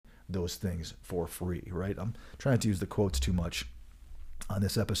those things for free, right? I'm trying not to use the quotes too much on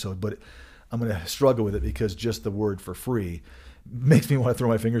this episode, but I'm going to struggle with it because just the word for free makes me want to throw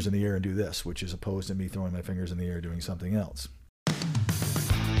my fingers in the air and do this, which is opposed to me throwing my fingers in the air doing something else.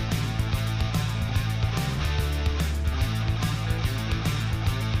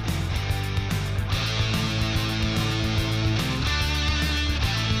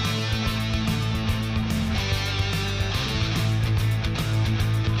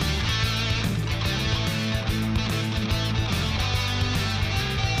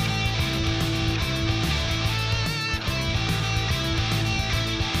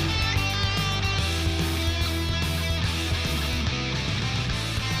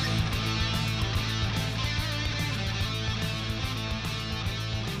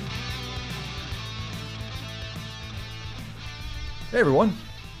 Hey everyone,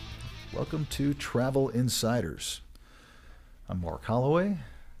 welcome to Travel Insiders. I'm Mark Holloway.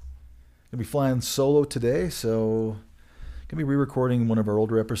 Gonna be flying solo today, so gonna be re-recording one of our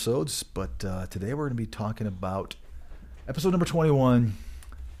older episodes, but today we're gonna be talking about episode number 21,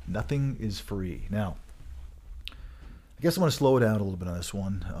 Nothing is Free. Now, I guess I want to slow down a little bit on this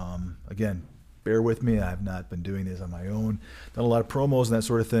one. Again, bear with me, I've not been doing this on my own, done a lot of promos and that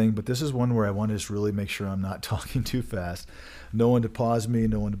sort of thing, but this is one where I want to just really make sure I'm not talking too fast. No one to pause me,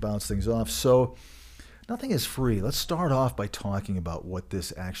 no one to bounce things off. So nothing is free. Let's start off by talking about what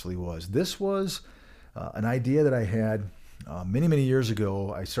this actually was. This was an idea that I had many years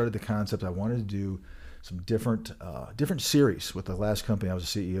ago. I started the concept. I wanted to do some different series with the last company I was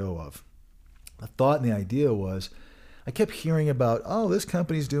a CEO of. The thought and the idea was I kept hearing about, oh, this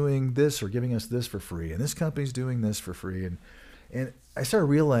company's doing this or giving us this for free, and this company's doing this for free. And I started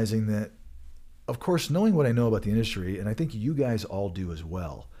realizing that, of course, knowing what I know about the industry, and I think you guys all do as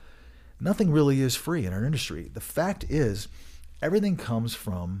well, nothing really is free in our industry. The fact is, everything comes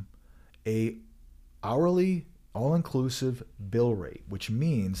from a hourly, all-inclusive bill rate, which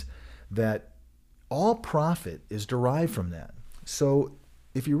means that all profit is derived from that. So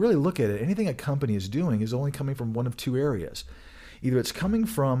if you really look at it, anything a company is doing is only coming from one of two areas. Either it's coming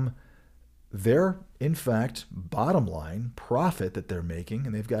from their, in fact, bottom line profit that they're making,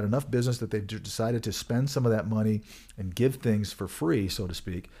 and they've got enough business that they've decided to spend some of that money and give things for free, so to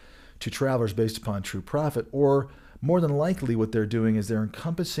speak, to travelers based upon true profit, or more than likely what they're doing is they're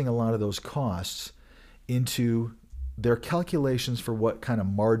encompassing a lot of those costs into their calculations for what kind of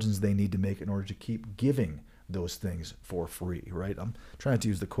margins they need to make in order to keep giving those things for free, right? I'm trying not to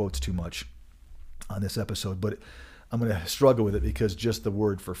use the quotes too much on this episode, but I'm going to struggle with it because just the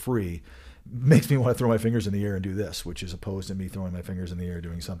word for free makes me want to throw my fingers in the air and do this, which is opposed to me throwing my fingers in the air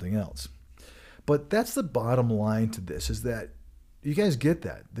doing something else. But that's the bottom line to this, is that you guys get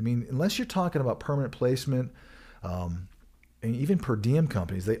that. I mean, unless you're talking about permanent placement, and even per diem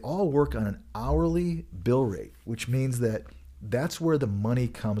companies, they all work on an hourly bill rate, which means that that's where the money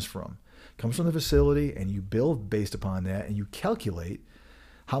comes from. It comes from the facility, and you bill based upon that, and you calculate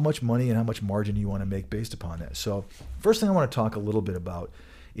how much money and how much margin you want to make based upon that. So first thing I want to talk a little bit about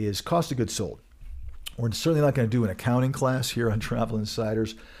is cost of goods sold. We're certainly not going to do an accounting class here on Travel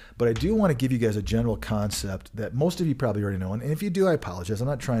Insiders, but I do want to give you guys a general concept that most of you probably already know. And if you do, I apologize. I'm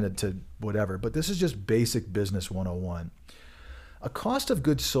not trying to whatever, but this is just basic business 101. A cost of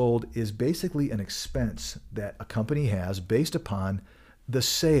goods sold is basically an expense that a company has based upon the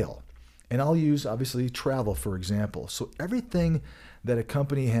sale. And I'll use, obviously, travel, for example. So everything that a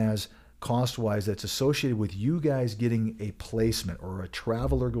company has cost-wise that's associated with you guys getting a placement or a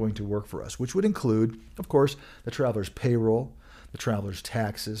traveler going to work for us, which would include, of course, the traveler's payroll, the traveler's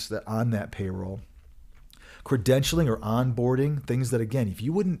taxes that on that payroll, credentialing or onboarding, things that, again,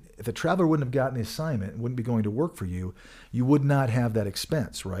 if the traveler wouldn't have gotten the assignment and wouldn't be going to work for you, you would not have that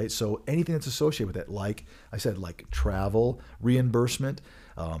expense, right? So anything that's associated with it, like I said, like travel, reimbursement,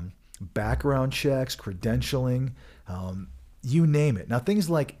 background checks, credentialing, you name it. Now,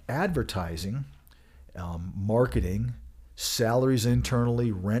 things like advertising, marketing, salaries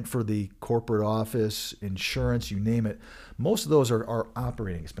internally, rent for the corporate office, insurance, you name it, most of those are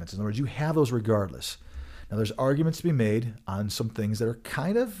operating expenses. In other words, you have those regardless. Now, there's arguments to be made on some things that are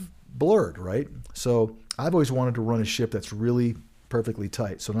kind of blurred, right? So I've always wanted to run a ship that's really perfectly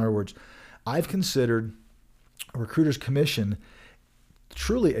tight. So in other words, I've considered a recruiter's commission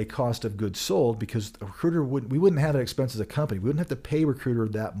truly a cost of goods sold, because a recruiter we wouldn't have an expense as a company. We wouldn't have to pay a recruiter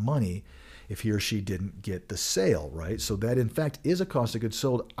that money if he or she didn't get the sale, right? So that, in fact, is a cost of goods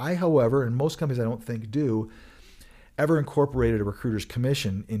sold. I, however, and most companies I don't think do, ever incorporated a recruiter's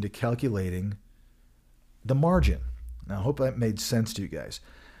commission into calculating the margin. Now, I hope that made sense to you guys.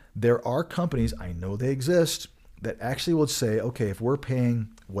 There are companies, I know they exist, that actually would say, okay, if we're paying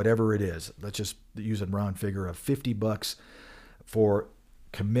whatever it is. Let's just use a round figure of $50 for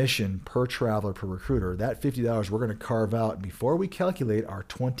commission per traveler per recruiter. That $50 we're going to carve out before we calculate our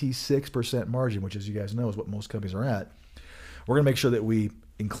 26% margin, which, as you guys know, is what most companies are at. We're going to make sure that we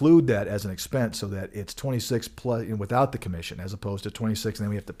include that as an expense so that it's 26 plus without the commission, as opposed to 26 and then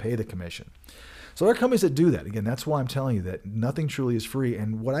we have to pay the commission. So there are companies that do that. Again, that's why I'm telling you that nothing truly is free.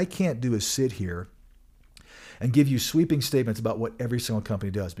 And what I can't do is sit here and give you sweeping statements about what every single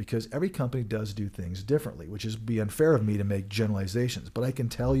company does, because every company does do things differently, which is be unfair of me to make generalizations. But I can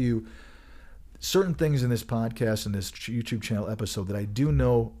tell you certain things in this podcast and this YouTube channel episode that I do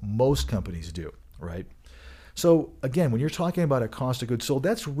know most companies do, right? So again, when you're talking about a cost of goods sold,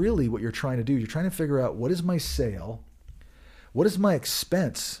 that's really what you're trying to do. You're trying to figure out, what is my sale? What is my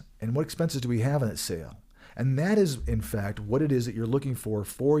expense? And what expenses do we have on that sale? And that is, in fact, what it is that you're looking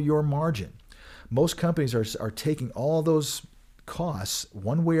for your margin. Most companies are taking all those costs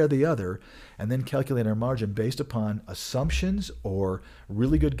one way or the other and then calculating our margin based upon assumptions or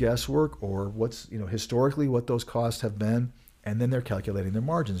really good guesswork or what's, historically what those costs have been, and then they're calculating their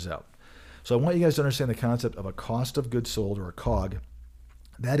margins out. So I want you guys to understand the concept of a cost of goods sold, or a COG.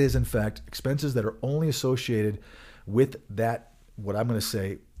 That is, in fact, expenses that are only associated with that, what I'm going to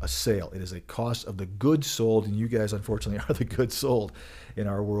say, a sale. It is a cost of the goods sold, and you guys, unfortunately, are the goods sold in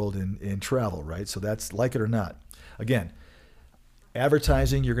our world in travel, right? So that's, like it or not. Again,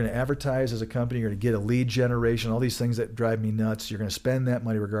 advertising, you're going to advertise as a company, you're going to get a lead generation, all these things that drive me nuts. You're going to spend that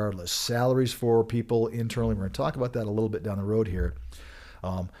money regardless. Salaries for people internally, we're going to talk about that a little bit down the road here.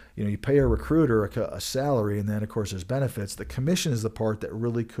 You pay a recruiter a salary, and then, of course, there's benefits. The commission is the part that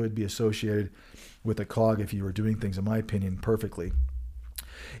really could be associated with a COG if you were doing things, in my opinion, perfectly.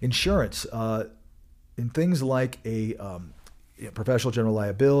 Insurance, in things like a professional general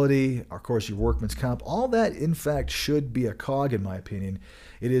liability, of course, your workman's comp, all that, in fact, should be a COG, in my opinion.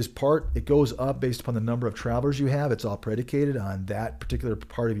 It goes up based upon the number of travelers you have. It's all predicated on that particular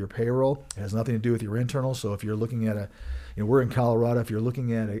part of your payroll. It has nothing to do with your internal. So if you're looking at we're in Colorado, if you're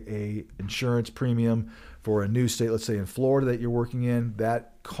looking at a insurance premium for a new state, let's say in Florida that you're working in,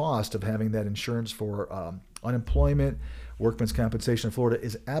 that cost of having that insurance for unemployment, workman's compensation in Florida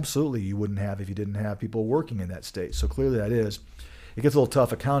is absolutely you wouldn't have if you didn't have people working in that state. So clearly that is. It gets a little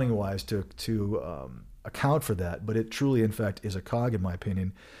tough accounting-wise to account for that, but it truly, in fact, is a COG, in my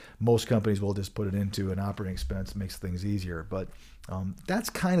opinion. Most companies will just put it into an operating expense. It makes things easier. But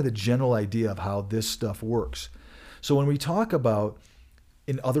that's kind of the general idea of how this stuff works. So when we talk about,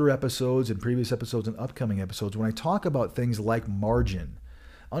 in other episodes, in previous episodes, and upcoming episodes, when I talk about things like margin,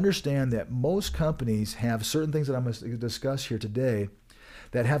 understand that most companies have certain things that I'm going to discuss here today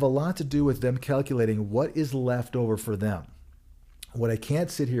that have a lot to do with them calculating what is left over for them. What I can't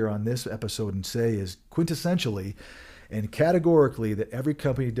sit here on this episode and say is quintessentially and categorically that every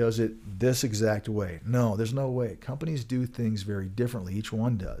company does it this exact way. No, there's no way. Companies do things very differently. Each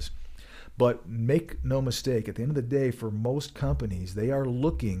one does. But make no mistake, at the end of the day, for most companies, they are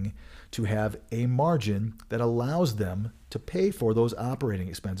looking to have a margin that allows them to pay for those operating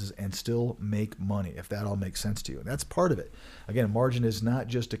expenses and still make money, if that all makes sense to you. And that's part of it. Again, margin is not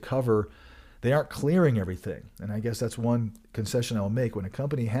just to cover, they aren't clearing everything. And I guess that's one concession I'll make. When a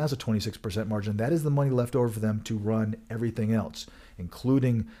company has a 26% margin, that is the money left over for them to run everything else,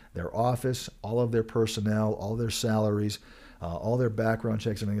 including their office, all of their personnel, all their salaries, all their background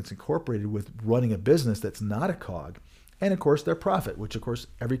checks, everything that's incorporated with running a business that's not a COG. And, of course, their profit, which, of course,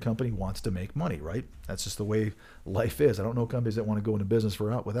 every company wants to make money, right? That's just the way life is. I don't know companies that want to go into business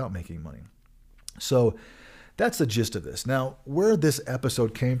without making money. So that's the gist of this. Now, where this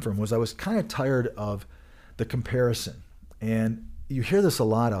episode came from was I was kind of tired of the comparison. And you hear this a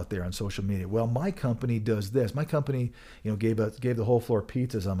lot out there on social media. Well, my company does this. My company, gave the whole floor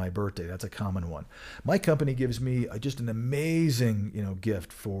pizzas on my birthday. That's a common one. My company gives me just an amazing,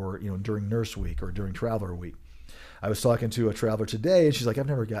 gift for, during Nurse Week or during Traveler Week. I was talking to a traveler today, and she's like, I've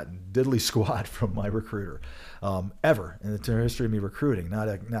never gotten diddly squat from my recruiter, ever in the history of me recruiting. Not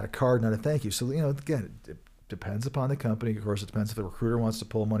a card, not a thank you. So, again, it depends upon the company. Of course, it depends if the recruiter wants to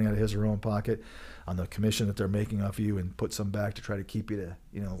pull money out of his or her own pocket on the commission that they're making off you and put some back to try to keep you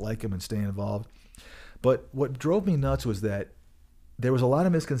to, like them and stay involved. But what drove me nuts was that there was a lot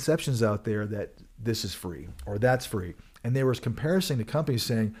of misconceptions out there that this is free or that's free. And there was comparison to companies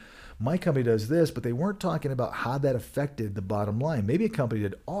saying, my company does this, but they weren't talking about how that affected the bottom line. Maybe a company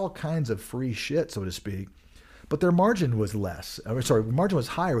did all kinds of free shit, so to speak, but their margin was less. Margin was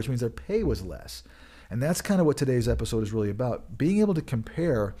higher, which means their pay was less. And that's kind of what today's episode is really about, being able to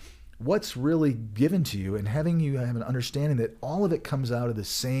compare what's really given to you and having you have an understanding that all of it comes out of the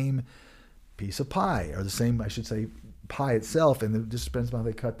same piece of pie, or the same, I should say, pie itself, and it just depends on how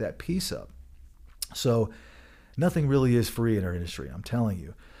they cut that piece up. So nothing really is free in our industry, I'm telling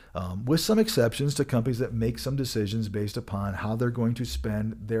you. With some exceptions to companies that make some decisions based upon how they're going to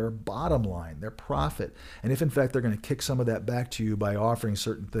spend their bottom line, their profit, and if in fact they're going to kick some of that back to you by offering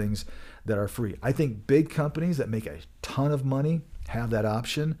certain things that are free. I think big companies that make a ton of money have that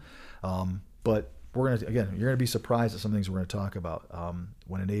option, but you're going to be surprised at some things we're going to talk about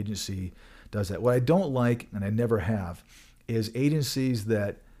when an agency does that. What I don't like, and I never have, is agencies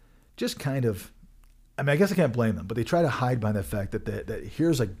that just kind of, I guess I can't blame them, but they try to hide behind the fact that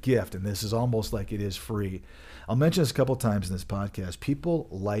here's a gift and this is almost like it is free. I'll mention this a couple times in this podcast. People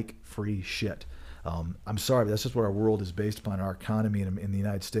like free shit. I'm sorry, but that's just what our world is based upon. Our economy in the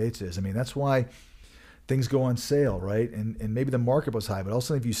United States is. That's why things go on sale, right? And maybe the market was high, but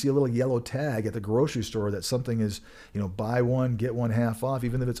also if you see a little yellow tag at the grocery store that something is, buy one, get one half off,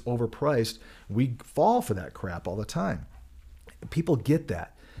 even if it's overpriced, we fall for that crap all the time. People get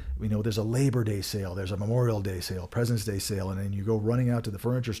that. There's a Labor Day sale, there's a Memorial Day sale, President's Day sale, and then you go running out to the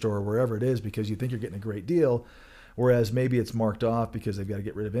furniture store or wherever it is because you think you're getting a great deal, whereas maybe it's marked off because they've got to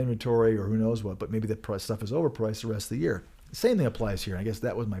get rid of inventory or who knows what, but maybe the stuff is overpriced the rest of the year. The same thing applies here. I guess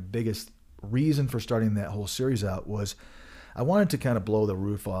that was my biggest reason for starting that whole series out, was I wanted to kind of blow the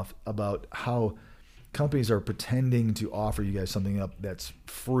roof off about how companies are pretending to offer you guys something up that's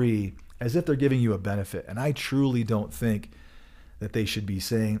free as if they're giving you a benefit. And I truly don't think that they should be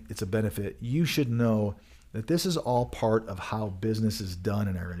saying it's a benefit. You should know that this is all part of how business is done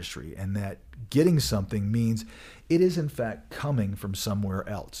in our industry, and that getting something means it is in fact coming from somewhere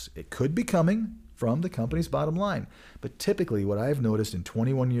else. It could be coming from the company's bottom line, but typically what I've noticed in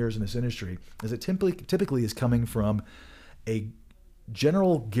 21 years in this industry is it typically is coming from a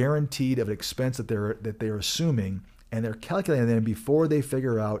general guaranteed of an expense that they're assuming, and they're calculating them before they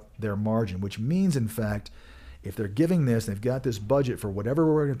figure out their margin, which means in fact, if they're giving this, they've got this budget for whatever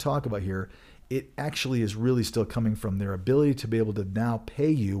we're going to talk about here, it actually is really still coming from their ability to be able to now pay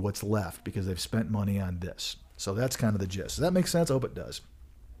you what's left because they've spent money on this. So that's kind of the gist. Does that make sense? I hope it does.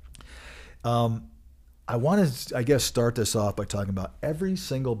 I want to, start this off by talking about every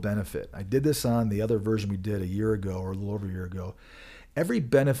single benefit. I did this on the other version we did a year ago or a little over a year ago. Every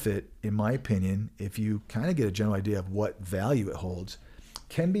benefit, in my opinion, if you kind of get a general idea of what value it holds,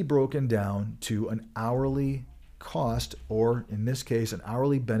 can be broken down to an hourly cost, or in this case, an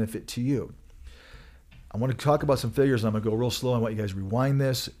hourly benefit to you. I want to talk about some figures, and I'm going to go real slow. I want you guys to rewind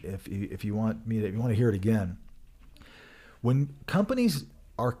this if you want to hear it again. When companies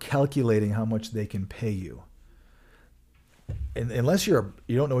are calculating how much they can pay you, and unless you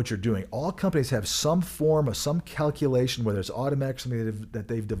don't know what you're doing, all companies have some form of some calculation, whether it's automatic, something that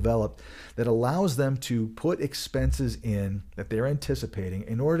they've developed that allows them to put expenses in that they're anticipating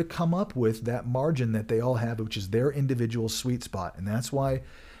in order to come up with that margin that they all have, which is their individual sweet spot. And that's why,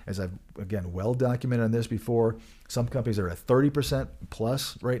 as I've again well documented on this before, some companies are at 30%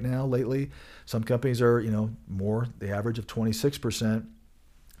 plus right now lately. Some companies are more the average of 26%.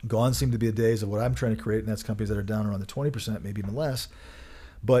 Gone seem to be the days of what I'm trying to create, and that's companies that are down around the 20%, maybe even less.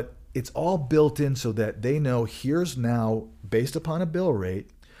 But it's all built in so that they know here's now, based upon a bill rate,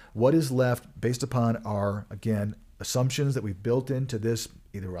 what is left based upon our, again, assumptions that we've built into this,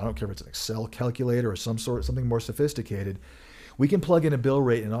 either I don't care if it's an Excel calculator or something more sophisticated. We can plug in a bill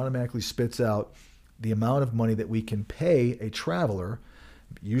rate and automatically spits out the amount of money that we can pay a traveler,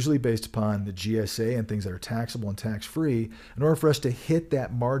 usually based upon the GSA and things that are taxable and tax-free, in order for us to hit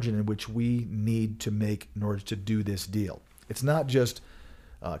that margin in which we need to make in order to do this deal. It's not just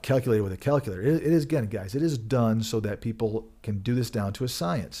calculated with a calculator. It is, again, guys, it is done so that people can do this down to a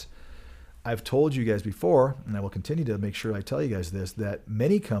science. I've told you guys before, and I will continue to make sure I tell you guys this, that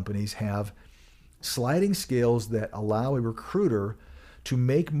many companies have sliding scales that allow a recruiter to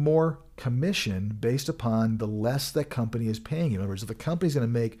make more commission based upon the less that company is paying you. In other words, if the company's going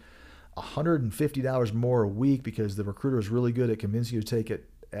to make $150 more a week because the recruiter is really good at convincing you to take it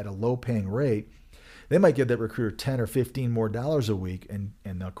at a low paying rate, they might give that recruiter 10 or 15 more dollars a week and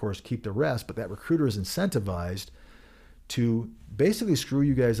of course keep the rest, but that recruiter is incentivized to basically screw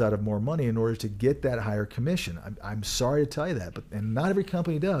you guys out of more money in order to get that higher commission. I'm sorry to tell you that, and not every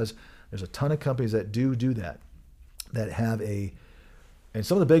company does. There's a ton of companies that do that have and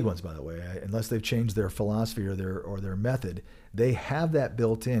some of the big ones, by the way, unless they've changed their philosophy or their method, they have that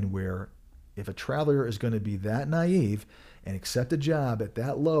built in where if a traveler is going to be that naive and accept a job at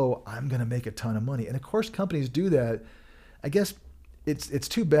that low, I'm going to make a ton of money. And of course, companies do that. I guess it's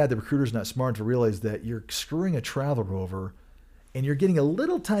too bad the recruiter's not smart to realize that you're screwing a traveler over and you're getting a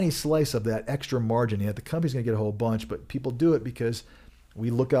little tiny slice of that extra margin. Yet the company's going to get a whole bunch, but people do it because we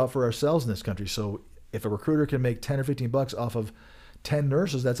look out for ourselves in this country. So if a recruiter can make 10 or 15 bucks off of 10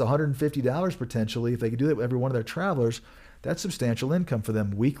 nurses, that's $150 potentially. If they can do that with every one of their travelers, that's substantial income for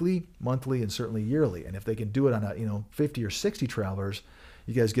them weekly, monthly, and certainly yearly. And if they can do it on 50 or 60 travelers,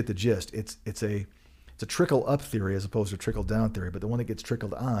 you guys get the gist. It's a trickle up theory as opposed to a trickle down theory, but the one that gets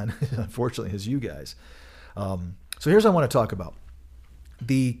trickled on, unfortunately, is you guys. So here's what I want to talk about.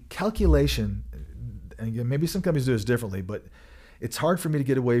 The calculation, and again, maybe some companies do this differently, but it's hard for me to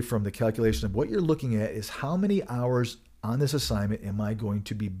get away from the calculation of what you're looking at is how many hours on this assignment am I going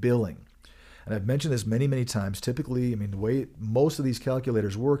to be billing? And I've mentioned this many, many times. Typically, the way most of these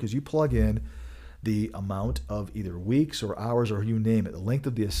calculators work is you plug in the amount of either weeks or hours or you name it, the length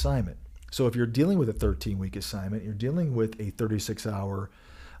of the assignment. So if you're dealing with a 13-week assignment, you're dealing with a 36-hour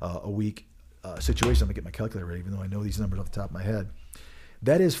a week situation. I'm going to get my calculator ready, even though I know these numbers off the top of my head.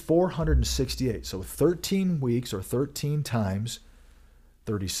 That is 468. So 13 weeks or 13 times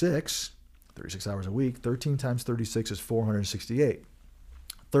 36 hours a week, 13 times 36 is 468.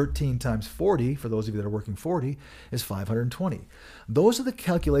 13 times 40, for those of you that are working 40, is 520. Those are the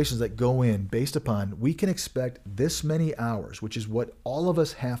calculations that go in based upon we can expect this many hours, which is what all of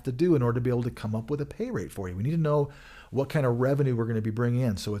us have to do in order to be able to come up with a pay rate for you. We need to know what kind of revenue we're going to be bringing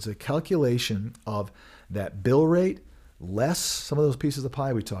in. So it's a calculation of that bill rate less some of those pieces of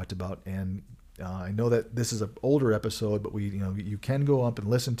pie we talked about. And I know that this is an older episode, but you can go up and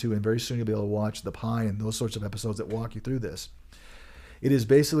listen to, and very soon you'll be able to watch the pie and those sorts of episodes that walk you through this. It is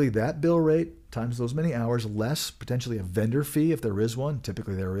basically that bill rate times those many hours less potentially a vendor fee if there is one.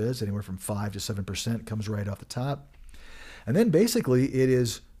 Typically there is, anywhere from 5 to 7% comes right off the top. And then basically it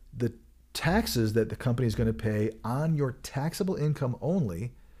is the taxes that the company is going to pay on your taxable income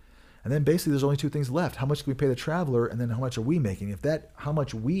only. And then basically there's only two things left. How much can we pay the traveler, and then how much are we making? If that how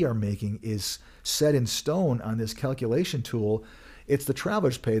much we are making is set in stone on this calculation tool, it's the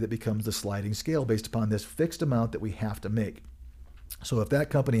traveler's pay that becomes the sliding scale based upon this fixed amount that we have to make. So if that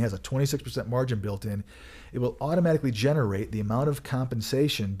company has a 26% margin built in, it will automatically generate the amount of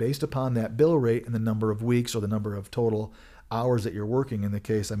compensation based upon that bill rate and the number of weeks or the number of total hours that you're working. In the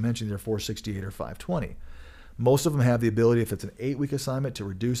case I mentioned, they're 468 or 520. Most of them have the ability, if it's an 8-week assignment, to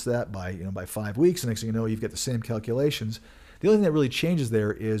reduce that by 5 weeks. And next thing you know, you've got the same calculations. The only thing that really changes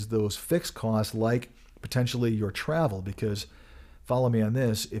there is those fixed costs, like potentially your travel, because follow me on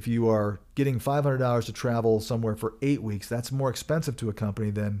this, if you are getting $500 to travel somewhere for 8 weeks, that's more expensive to a company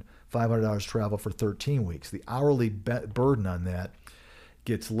than $500 to travel for 13 weeks. The hourly burden on that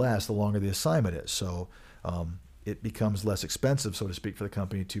gets less the longer the assignment is. So it becomes less expensive, so to speak, for the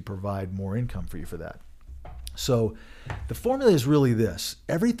company to provide more income for you for that. So the formula is really this.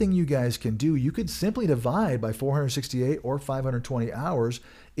 Everything you guys can do, you could simply divide by 468 or 520 hours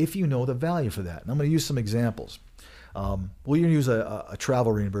if you know the value for that. And I'm going to use some examples. We'll use a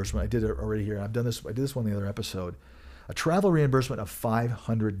travel reimbursement. I did it already here. I did this one in the other episode. A travel reimbursement of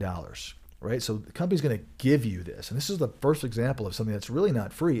 $500, right? So the company's going to give you this. And this is the first example of something that's really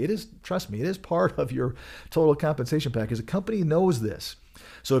not free. It is, trust me, it is part of your total compensation package. The company knows this.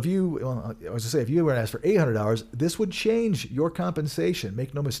 So if you were to ask for $800, this would change your compensation.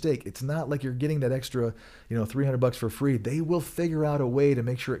 Make no mistake. It's not like you're getting that extra, $300 for free. They will figure out a way to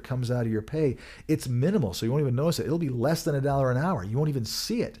make sure it comes out of your pay. It's minimal, so you won't even notice it. It'll be less than $1 an hour. You won't even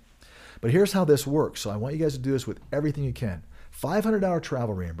see it. But here's how this works. So I want you guys to do this with everything you can. $500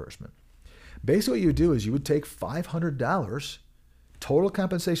 travel reimbursement. Basically what you would do is you would take $500 total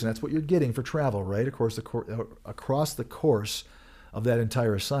compensation. That's what you're getting for travel, right? Across the course of that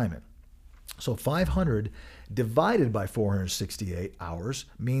entire assignment. So 500 divided by 468 hours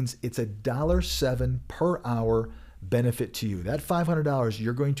means it's $1.07 per hour benefit to you. That $500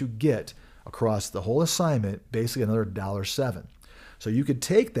 you're going to get across the whole assignment, basically another $1.07. So you could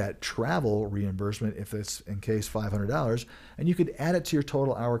take that travel reimbursement, if it's in case $500, and you could add it to your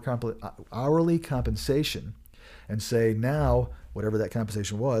total hourly compensation and say, now, whatever that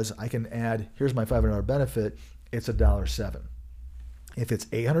compensation was, I can add, here's my $500 benefit, it's $1.07. If it's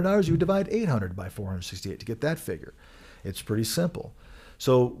 $800, you would divide 800 by 468 to get that figure. It's pretty simple.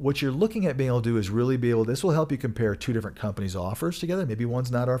 So what you're looking at being able to do is really this will help you compare two different companies' offers together. Maybe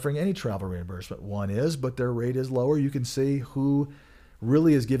one's not offering any travel reimbursement. One is, but their rate is lower. You can see who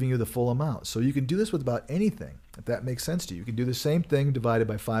really is giving you the full amount. So you can do this with about anything, if that makes sense to you. You can do the same thing divided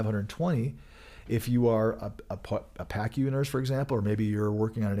by 520 if you are a PACU nurse, for example, or maybe you're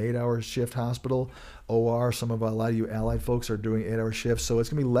working on an 8-hour shift hospital, OR, a lot of you allied folks are doing 8-hour shifts, so it's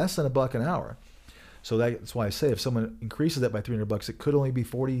going to be less than $1 an hour. So that's why I say if someone increases that by $300, it could only be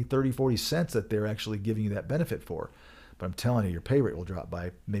 40 cents that they're actually giving you that benefit for. But I'm telling you, your pay rate will drop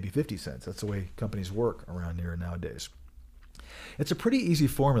by maybe 50 cents. That's the way companies work around here nowadays. It's a pretty easy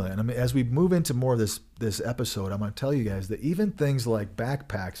formula. And I mean, as we move into more of this episode, I'm going to tell you guys that even things like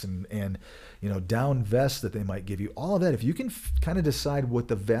backpacks and down vests that they might give you, all of that, if you can kind of decide what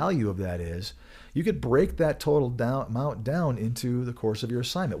the value of that is, you could break that total amount down into the course of your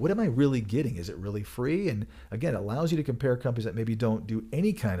assignment. What am I really getting? Is it really free? And again, it allows you to compare companies that maybe don't do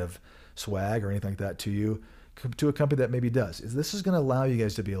any kind of swag or anything like that to you to a company that maybe does. This is going to allow you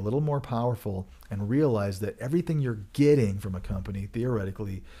guys to be a little more powerful and realize that everything you're getting from a company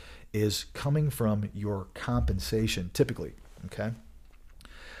theoretically is coming from your compensation typically. Okay.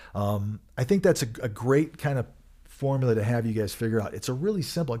 I think that's a great kind of formula to have you guys figure out. It's a really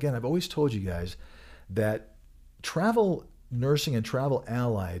simple, again, I've always told you guys that travel nursing and travel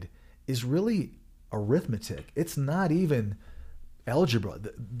allied is really arithmetic. It's not even algebra.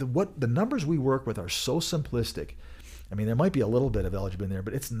 The numbers we work with are so simplistic. I mean, there might be a little bit of algebra in there,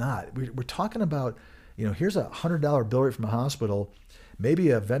 but it's not. We're talking about, here's a $100 bill rate from a hospital.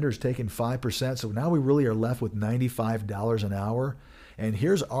 Maybe a vendor's taking 5%. So now we really are left with $95 an hour. And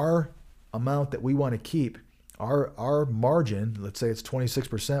here's our amount that we want to keep. Our margin, let's say it's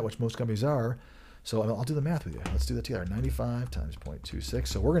 26%, which most companies are. So I'll do the math with you. Let's do that together. 95 times 0.26.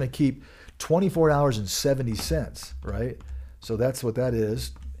 So we're going to keep $24.70, right? So that's what that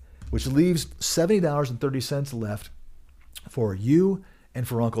is, which leaves $70.30 left for you and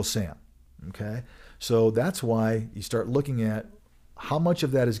for Uncle Sam. Okay? So that's why you start looking at how much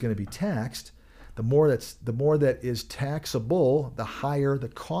of that is going to be taxed. The more that is taxable, the higher the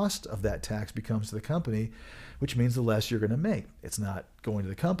cost of that tax becomes to the company, which means the less you're going to make. It's not going to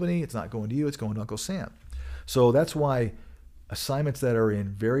the company, it's not going to you, it's going to Uncle Sam. So that's why assignments that are in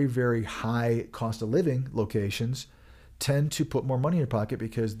very, very high cost of living locations tend to put more money in your pocket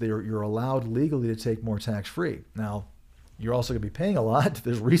because you're allowed legally to take more tax-free. Now, you're also going to be paying a lot.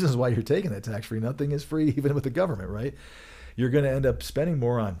 There's reasons why you're taking that tax-free. Nothing is free, even with the government, right? You're going to end up spending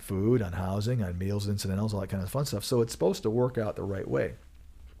more on food, on housing, on meals, incidentals, all that kind of fun stuff. So it's supposed to work out the right way.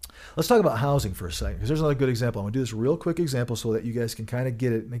 Let's talk about housing for a second, because there's another good example. I'm going to do this real quick example so that you guys can kind of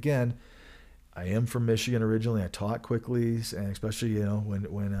get it. And again, I am from Michigan originally. I taught quickly, and especially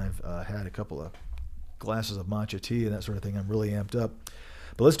when I've had a couple of glasses of matcha tea and that sort of thing, I'm really amped up.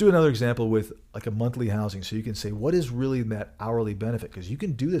 But let's do another example with like a monthly housing, so you can say what is really that hourly benefit, because you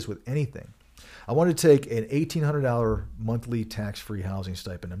can do this with anything. I want to take an $1,800 monthly tax-free housing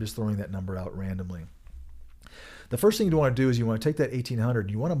stipend. I'm just throwing that number out randomly. The first thing you want to do is you want to take that $1,800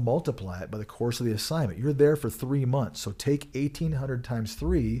 and you want to multiply it by the course of the assignment. You're there for 3 months, so take $1,800 times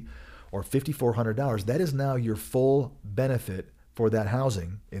 3, or $5,400. That is now your full benefit for that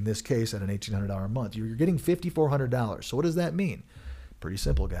housing, in this case at an $1,800 a month. You're getting $5,400. So what does that mean? Pretty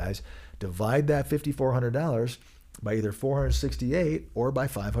simple, guys. Divide that $5,400 by either 468 or by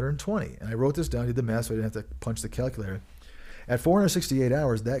 520. And I wrote this down, did the math so I didn't have to punch the calculator. At 468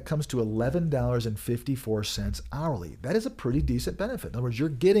 hours, that comes to $11.54 hourly. That is a pretty decent benefit. In other words, if you're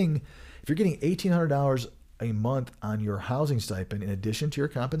getting $1,800 a month on your housing stipend in addition to your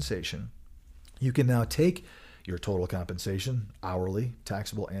compensation, you can now take your total compensation, hourly,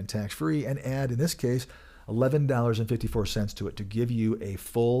 taxable and tax-free, and add, in this case, $11.54 to it to give you a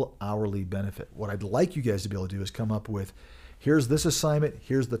full hourly benefit. What I'd like you guys to be able to do is come up with, here's this assignment,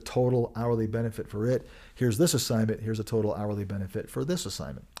 here's the total hourly benefit for it, here's this assignment, here's the total hourly benefit for this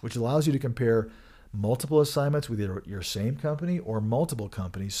assignment, which allows you to compare multiple assignments with either your same company or multiple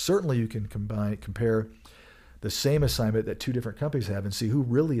companies. Certainly you can compare the same assignment that two different companies have and see who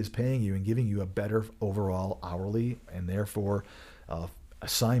really is paying you and giving you a better overall hourly and therefore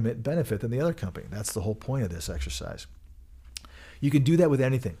assignment benefit than the other company. That's the whole point of this exercise. You can do that with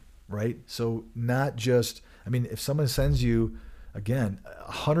anything, right? So not just, if someone sends you, again,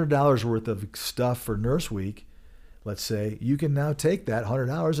 $100 worth of stuff for Nurse Week, let's say, you can now take that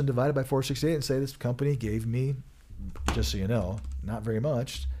 $100 and divide it by 468 and say this company gave me, just so you know, not very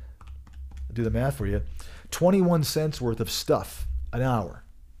much. I'll do the math for you. 21 cents worth of stuff an hour.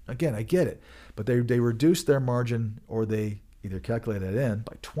 Again, I get it, but they reduced their margin, or they either calculate it in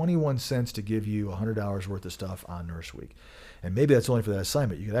by 21 cents to give you $100 worth of stuff on Nurse Week. And maybe that's only for that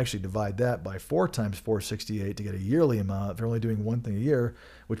assignment. You could actually divide that by 4 times 468 to get a yearly amount. If they're only doing one thing a year,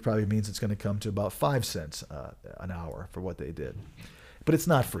 which probably means it's going to come to about 5 cents an hour for what they did. But it's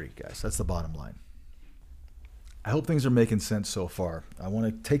not free, guys. That's the bottom line. I hope things are making sense so far. I want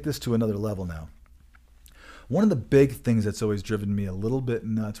to take this to another level now. One of the big things that's always driven me a little bit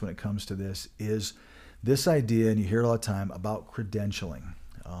nuts when it comes to this is this idea, and you hear it all the time, about credentialing.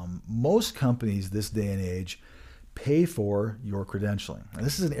 Most companies this day and age pay for your credentialing. Now,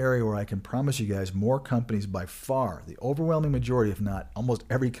 this is an area where I can promise you guys more companies by far, the overwhelming majority, if not almost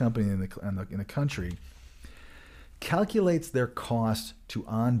every company in the country, calculates their cost to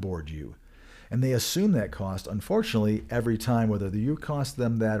onboard you. And they assume that cost, unfortunately, every time, whether you cost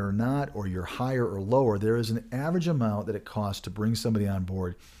them that or not, or you're higher or lower, there is an average amount that it costs to bring somebody on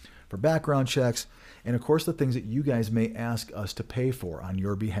board for background checks, and of course the things that you guys may ask us to pay for on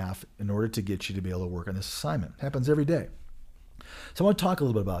your behalf in order to get you to be able to work on this assignment. It happens every day. So I want to talk a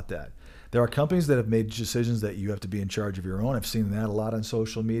little bit about that. There are companies that have made decisions that you have to be in charge of your own. I've seen that a lot on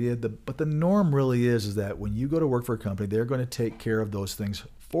social media. But the norm really is that when you go to work for a company, they're going to take care of those things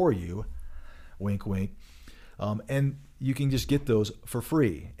for you. Wink, wink. And you can just get those for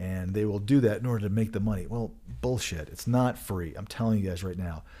free. And they will do that in order to make the money. Well, bullshit. It's not free. I'm telling you guys right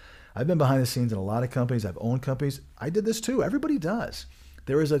now. I've been behind the scenes in a lot of companies. I've owned companies. I did this too. Everybody does.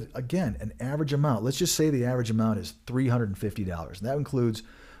 There is, again, an average amount. Let's just say the average amount is $350. And that includes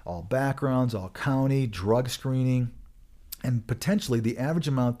all backgrounds, all county, drug screening, and potentially the average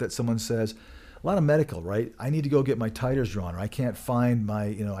amount that someone says, a lot of medical, right? I need to go get my titers drawn, or I can't find my,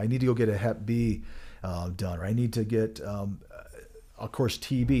 I need to go get a Hep B done, or I need to get, of course,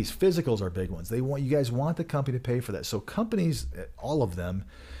 TBs. Physicals are big ones. You guys want the company to pay for that. So companies, all of them,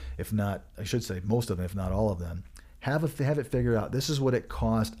 if not, I should say most of them, if not all of them, have it figured out. This is what it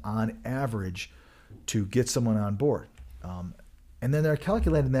costs on average to get someone on board. And then they're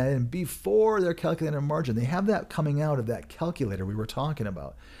calculating that in before they're calculating their margin. They have that coming out of that calculator we were talking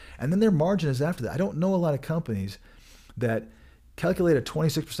about. And then their margin is after that. I don't know a lot of companies that calculate a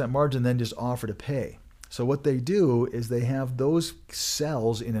 26% margin and then just offer to pay. So what they do is they have those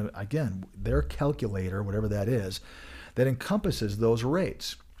cells in, again, their calculator, whatever that is, that encompasses those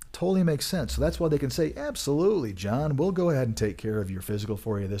rates. Totally makes sense. So that's why they can say, absolutely, John, we'll go ahead and take care of your physical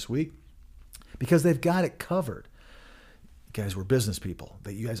for you this week, because they've got it covered. Guys, we're business people.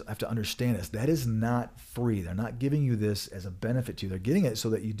 That you guys have to understand this. That is not free. They're not giving you this as a benefit to you. They're getting it so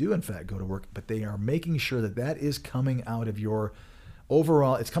that you do, in fact, go to work, but they are making sure that that is coming out of your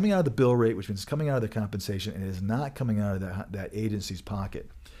overall, it's coming out of the bill rate, which means it's coming out of the compensation, and it is not coming out of that agency's pocket.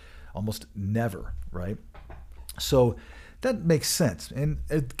 Almost never, right? So that makes sense. And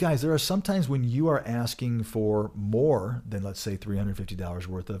guys, there are some times when you are asking for more than, let's say, $350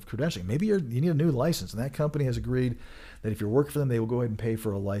 worth of credentialing. Maybe you need a new license, and that company has agreed that if you're working for them, they will go ahead and pay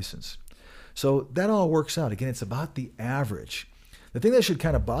for a license. So that all works out. Again, it's about the average. The thing that should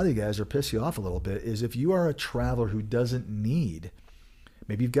kind of bother you guys or piss you off a little bit is if you are a traveler who doesn't need,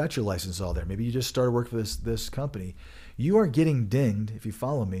 maybe you've got your license all there, maybe you just started working for this company, you are getting dinged, if you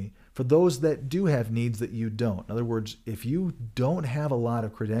follow me, for those that do have needs that you don't. In other words, if you don't have a lot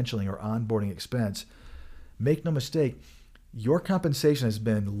of credentialing or onboarding expense, make no mistake, your compensation has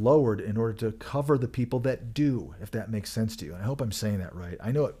been lowered in order to cover the people that do, if that makes sense to you. And I hope I'm saying that right.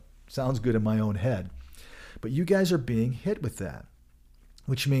 I know it sounds good in my own head, but you guys are being hit with that,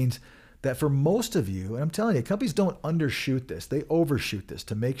 which means that for most of you, and I'm telling you, companies don't undershoot this. They overshoot this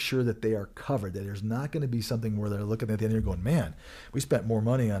to make sure that they are covered, that there's not going to be something where they're looking at the end and going, man, we spent more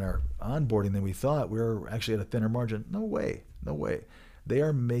money on our onboarding than we thought. We're actually at a thinner margin. No way. No way. They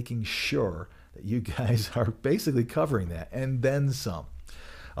are making sure that you guys are basically covering that and then some,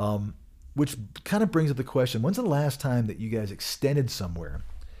 which kind of brings up the question, when's the last time that you guys extended somewhere?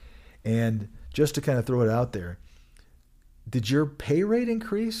 And just to kind of throw it out there, did your pay rate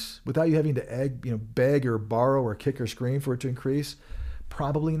increase without you having to beg or borrow or kick or scream for it to increase?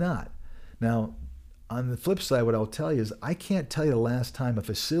 Probably not. Now, on the flip side, what I'll tell you is I can't tell you the last time a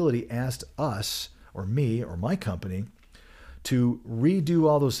facility asked us or me or my company to redo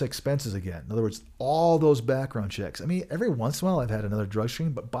all those expenses again. In other words, all those background checks. I mean, every once in a while I've had another drug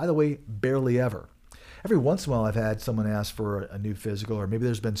screen, but by the way, barely ever. Every once in a while I've had someone ask for a new physical, or maybe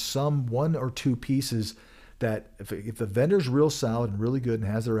there's been some one or two pieces that if the vendor's real solid and really good and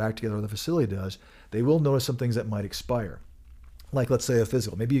has their act together, or the facility does, they will notice some things that might expire. Like, let's say a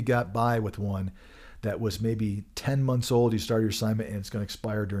physical. Maybe you got by with one that was maybe 10 months old, you start your assignment, and it's going to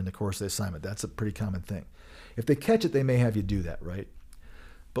expire during the course of the assignment. That's a pretty common thing. If they catch it, they may have you do that, right?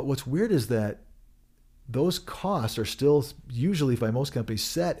 But what's weird is that those costs are still usually, by most companies,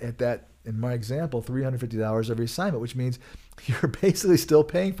 set at that, in my example, $350 every assignment, which means you're basically still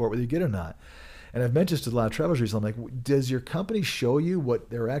paying for it whether you get it or not. And I've mentioned to a lot of travelers recently, I'm like, does your company show you what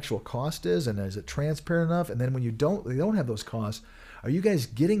their actual cost is? And is it transparent enough? And then when they don't have those costs, are you guys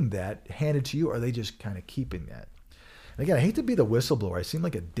getting that handed to you? Or are they just kind of keeping that? And again, I hate to be the whistleblower. I seem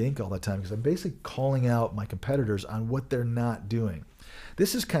like a dink all the time because I'm basically calling out my competitors on what they're not doing.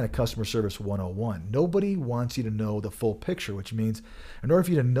 This is kind of customer service 101. Nobody wants you to know the full picture, which means in order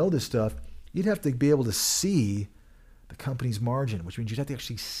for you to know this stuff, you'd have to be able to see the company's margin, which means you'd have to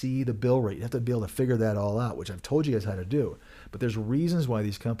actually see the bill rate. You have to be able to figure that all out, which I've told you guys how to do. But there's reasons why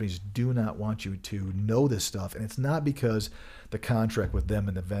these companies do not want you to know this stuff, and it's not because the contract with them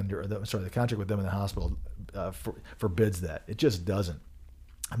and the vendor, or the contract with them and the hospital forbids that. It just doesn't.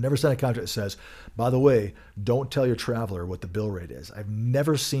 I've never signed a contract that says, by the way, don't tell your traveler what the bill rate is. I've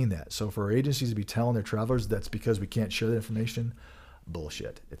never seen that. So for our agencies to be telling their travelers that's because we can't share that information,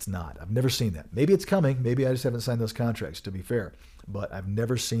 bullshit. It's not. I've never seen that. Maybe it's coming. Maybe I just haven't signed those contracts, to be fair. But I've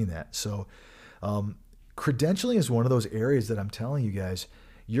never seen that. So credentialing is one of those areas that I'm telling you guys,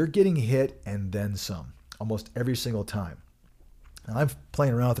 you're getting hit and then some almost every single time. And I'm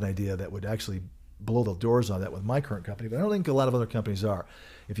playing around with an idea that would actually blow the doors on that with my current company, but I don't think a lot of other companies are.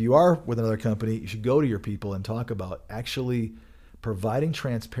 If you are with another company, you should go to your people and talk about actually providing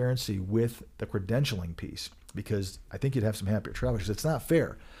transparency with the credentialing piece, because I think you'd have some happier travelers. It's not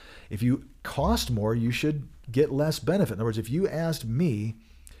fair. If you cost more, you should get less benefit. In other words, if you asked me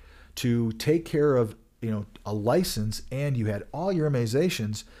to take care of a license and you had all your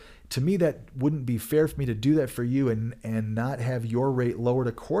immunizations, to me, that wouldn't be fair for me to do that for you and not have your rate lowered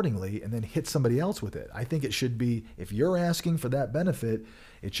accordingly and then hit somebody else with it. I think it should be, if you're asking for that benefit,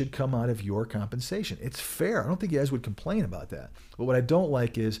 it should come out of your compensation. It's fair. I don't think you guys would complain about that. But what I don't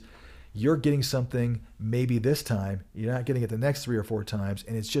like is you're getting something maybe this time, you're not getting it the next 3 or 4 times,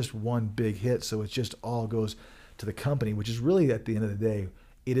 and it's just one big hit. So it just all goes to the company, which is really, at the end of the day,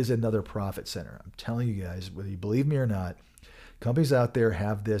 it is another profit center. I'm telling you guys, whether you believe me or not, companies out there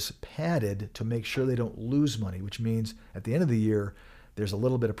have this padded to make sure they don't lose money, which means at the end of the year, there's a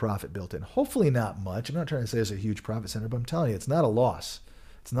little bit of profit built in. Hopefully not much. I'm not trying to say it's a huge profit center, but I'm telling you, it's not a loss.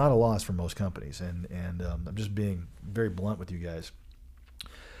 It's not a loss for most companies. And I'm just being very blunt with you guys.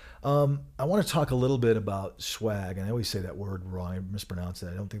 I want to talk a little bit about swag. And I always say that word wrong. I mispronounce it.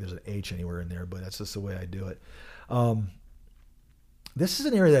 I don't think there's an H anywhere in there, but that's just the way I do it. This is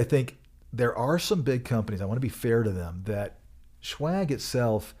an area that I think there are some big companies, I want to be fair to them, that swag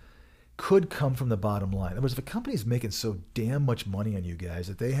itself could come from the bottom line. In other words, if a company is making so damn much money on you guys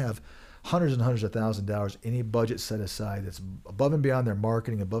that they have hundreds and hundreds of thousands of dollars in a budget set aside that's above and beyond their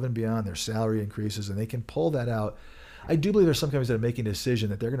marketing, above and beyond their salary increases, and they can pull that out, I do believe there's some companies that are making a decision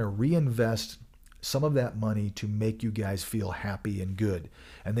that they're going to reinvest some of that money to make you guys feel happy and good.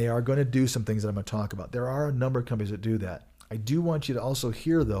 And they are going to do some things that I'm going to talk about. There are a number of companies that do that. I do want you to also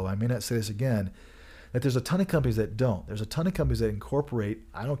hear, though, I may not say this again, that there's a ton of companies that don't. There's a ton of companies that incorporate,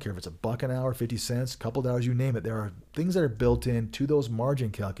 I don't care if it's $1 an hour, 50 cents, a couple dollars, you name it. There are things that are built into those margin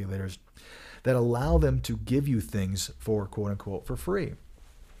calculators that allow them to give you things for, quote unquote, for free.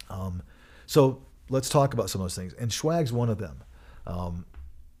 So let's talk about some of those things. And swag's one of them.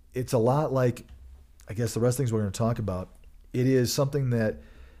 It's a lot like, I guess, the rest of the things we're going to talk about. It is something that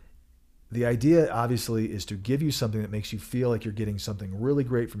the idea, obviously, is to give you something that makes you feel like you're getting something really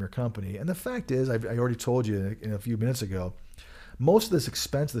great from your company. And the fact is, I already told you in a few minutes ago, most of this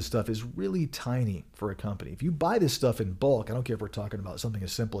expense, this stuff is really tiny for a company. If you buy this stuff in bulk, I don't care if we're talking about something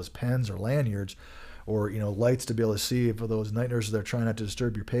as simple as pens or lanyards or lights to be able to see for those night nurses that are trying not to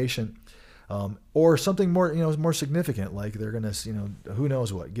disturb your patient, or something more, more significant, like they're going to, who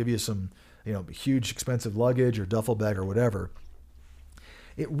knows what, give you some, huge expensive luggage or duffel bag or whatever.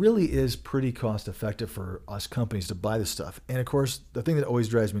 It really is pretty cost effective for us companies to buy this stuff. And of course, the thing that always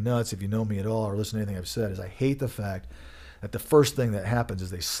drives me nuts, if you know me at all or listen to anything I've said, is I hate the fact that the first thing that happens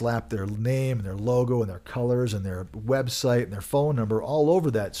is they slap their name and their logo and their colors and their website and their phone number all over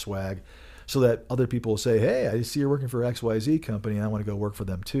that swag so that other people will say, hey, I see you're working for XYZ company and I want to go work for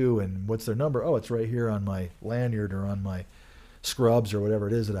them too. And what's their number? Oh, it's right here on my lanyard or on my scrubs or whatever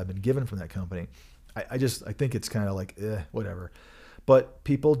it is that I've been given from that company. I think it's kind of like, whatever. But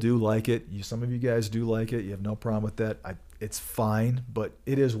people do like it. Some of you guys do like it. You have no problem with that. It's fine, but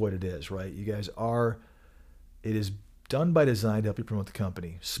it is what it is, right? You guys it is done by design to help you promote the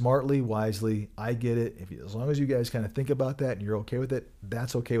company. Smartly, wisely, I get it. As long as you guys kind of think about that and you're okay with it,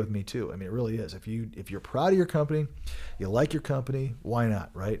 that's okay with me too. I mean, it really is. If you're proud of your company, you like your company, why not,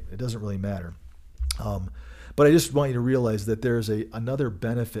 right? It doesn't really matter. But I just want you to realize that there's another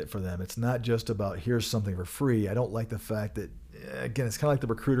benefit for them. It's not just about here's something for free. I don't like the fact that, again, it's kind of like the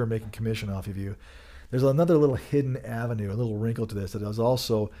recruiter making commission off of you. There's another little hidden avenue, a little wrinkle to this that is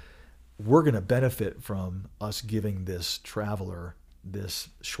also, we're going to benefit from us giving this traveler this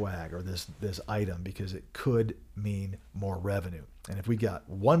swag or this item because it could mean more revenue. And if we got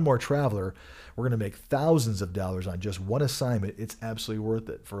one more traveler, we're going to make thousands of dollars on just one assignment. It's absolutely worth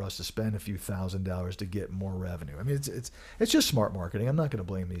it for us to spend a few $1,000s to get more revenue. I mean, it's just smart marketing. I'm not going to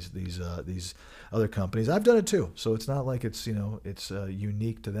blame these other companies. I've done it too, so it's not like it's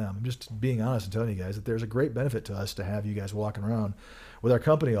unique to them. I'm just being honest and telling you guys that there's a great benefit to us to have you guys walking around with our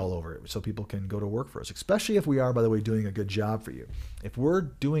company all over it, so people can go to work for us. Especially if we are, by the way, doing a good job for you. If we're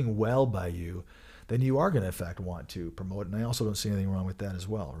doing well by you, then you are going to, in fact, want to promote it. And I also don't see anything wrong with that as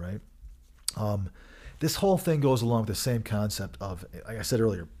well, right? This whole thing goes along with the same concept of, like I said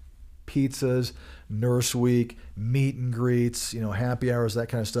earlier, pizzas, nurse week, meet and greets, happy hours, that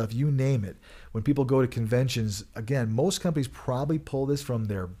kind of stuff, you name it. When people go to conventions, again, most companies probably pull this from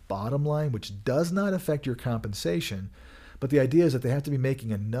their bottom line, which does not affect your compensation. But the idea is that they have to be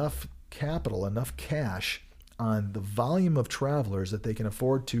making enough capital, enough cash on the volume of travelers that they can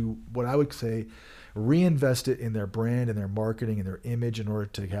afford to, what I would say, reinvest it in their brand and their marketing and their image in order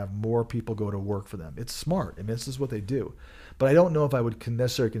to have more people go to work for them. It's smart. I mean, this is what they do. But I don't know if I would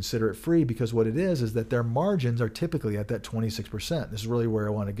necessarily consider it free, because what it is that their margins are typically at that 26%. This is really where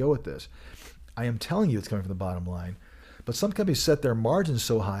I want to go with this. I am telling you it's coming from the bottom line. But some companies set their margins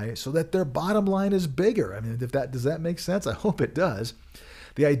so high so that their bottom line is bigger. I mean, does that make sense? I hope it does.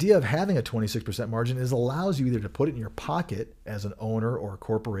 The idea of having a 26% margin allows you either to put it in your pocket as an owner or a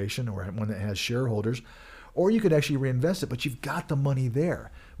corporation or one that has shareholders, or you could actually reinvest it, but you've got the money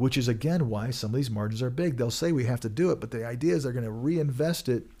there, which is, again, why some of these margins are big. They'll say we have to do it, but the idea is they're going to reinvest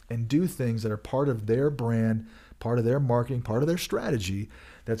it and do things that are part of their brand, part of their marketing, part of their strategy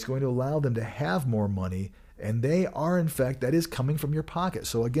that's going to allow them to have more money. And they are, in fact, that is coming from your pocket.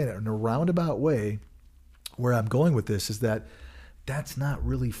 So again, in a roundabout way, where I'm going with this is that that's not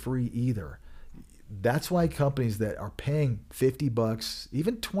really free either. That's why companies that are paying $50,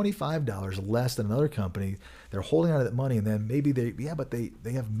 even $25 less than another company, they're holding on to that money, and then maybe they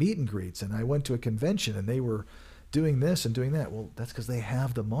have meet and greets. And I went to a convention and they were doing this and doing that. Well, that's because they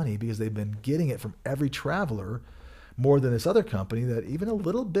have the money, because they've been getting it from every traveler more than this other company that even a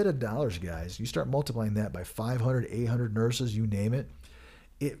little bit of dollars, guys, you start multiplying that by 500, 800 nurses, you name it,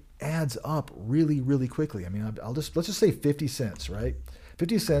 it adds up really, really quickly. I mean, let's just say 50 cents, right?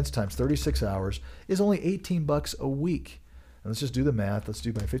 50 cents times 36 hours is only $18 a week. And let's just do the math. Let's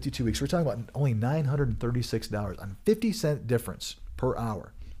do by 52 weeks. We're talking about only $936 on 50-cent difference per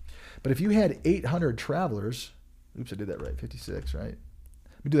hour. But if you had 800 travelers, oops, I did that right, 56, right?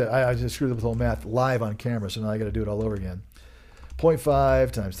 Let me do that. I just screwed up with the whole math live on camera, so now I got to do it all over again. 0.5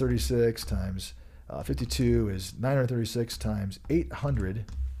 times 36 times 52 is 936 times 800.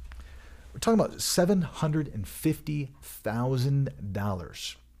 We're talking about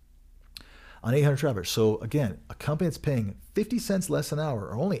 $750,000 on 800 travelers. So again, a company that's paying 50 cents less an hour,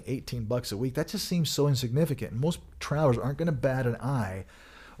 or only $18 a week, that just seems so insignificant. And most travelers aren't going to bat an eye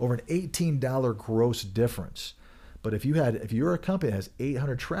over an $18 gross difference. But if you're a company that has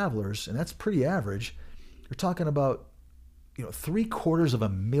 800 travelers, and that's pretty average, you're talking about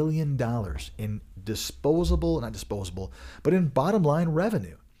 $750,000 in not disposable, but in bottom line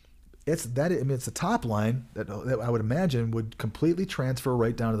revenue. It's the top line that I would imagine would completely transfer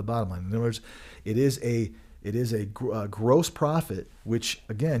right down to the bottom line. In other words, it is a gross profit, which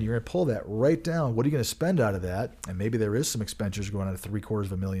again, you're going to pull that right down. What are you going to spend out of that? And maybe there is some expenditures going on at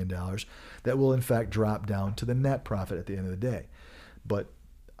 $750,000 that will in fact drop down to the net profit at the end of the day. But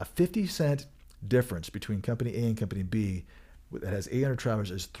a 50-cent difference between company A and company B that has 800 travelers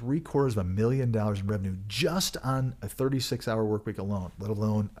is $750,000 in revenue just on a 36-hour work week alone, let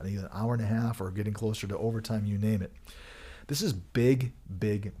alone either an hour and a half or getting closer to overtime, you name it. This is big,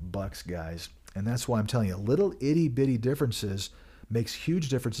 big bucks, guys. And that's why I'm telling you, little itty-bitty differences makes huge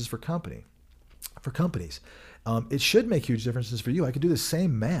differences for companies. It should make huge differences for you. I could do the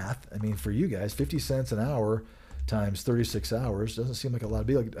same math. I mean, for you guys, 50 cents an hour times 36 hours doesn't seem like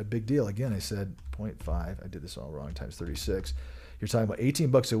a big deal. Again, I said 0.5. I did this all wrong, times 36. You're talking about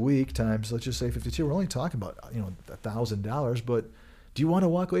 $18 a week times, let's just say 52. We're only talking about $1,000. But do you want to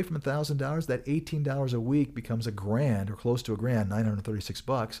walk away from $1,000? That $18 a week becomes $1,000 or close to $1,000,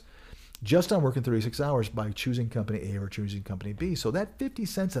 $936, just on working 36 hours by choosing company A or choosing company B. So that 50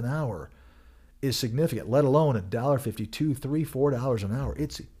 cents an hour is significant, let alone $1.50, $2, $3, $4 an hour.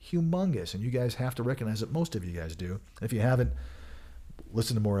 It's humongous, and you guys have to recognize it. Most of you guys do. And if you haven't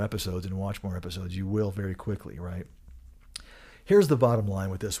listened to more episodes and watched more episodes, you will very quickly, right? Here's the bottom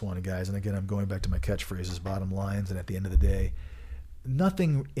line with this one, guys. And again, I'm going back to my catchphrases, bottom lines, and at the end of the day,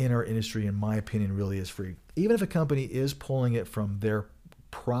 nothing in our industry, in my opinion, really is free. Even if a company is pulling it from their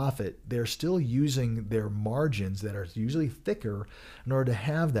profit, they're still using their margins that are usually thicker in order to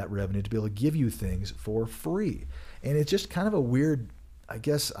have that revenue to be able to give you things for free. And it's just kind of a weird, I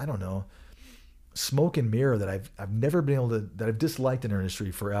guess, I don't know, smoke and mirror that I've never been able to, that I've disliked in our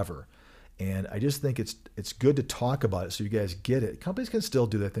industry forever. And I just think it's good to talk about it so you guys get it. Companies can still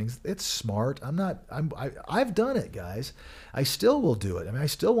do their things. It's smart. I've done it, guys. I still will do it. I mean, I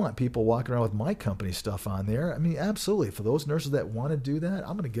still want people walking around with my company stuff on there. I mean, absolutely. For those nurses that want to do that,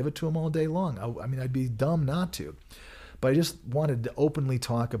 I'm going to give it to them all day long. I mean, I'd be dumb not to. But I just wanted to openly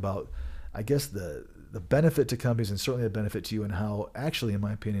talk about, I guess, the benefit to companies and certainly the benefit to you, and how actually, in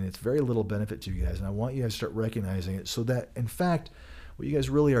my opinion, it's very little benefit to you guys. And I want you guys to start recognizing it so that, in fact, what you guys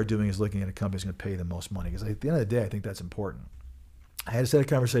really are doing is looking at a company that's going to pay you the most money. Because at the end of the day, I think that's important. I had a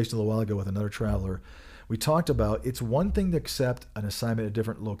conversation a little while ago with another traveler. We talked about it's one thing to accept an assignment at a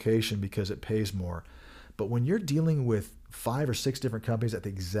different location because it pays more. But when you're dealing with 5 or 6 different companies at the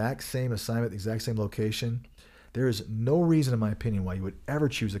exact same assignment, the exact same location, there is no reason, in my opinion, why you would ever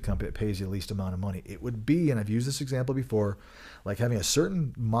choose a company that pays you the least amount of money. It would be, and I've used this example before, like having a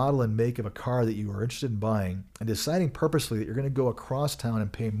certain model and make of a car that you are interested in buying and deciding purposely that you're going to go across town and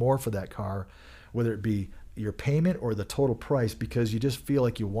pay more for that car, whether it be your payment or the total price, because you just feel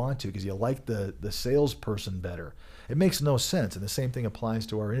like you want to, because you like the salesperson better. It makes no sense. And the same thing applies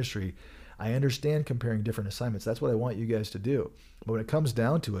to our industry. I understand comparing different assignments. That's what I want you guys to do. But when it comes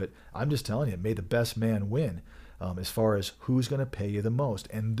down to it, I'm just telling you, may the best man win. As far as who's going to pay you the most.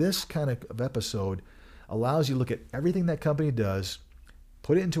 And this kind of episode allows you to look at everything that company does,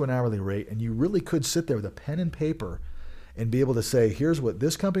 put it into an hourly rate, and you really could sit there with a pen and paper and be able to say, here's what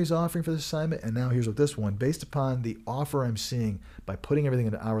this company's offering for this assignment, and now here's what this one, based upon the offer I'm seeing by putting everything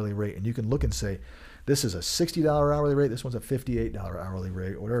into hourly rate. And you can look and say, this is a $60 hourly rate, this one's a $58 hourly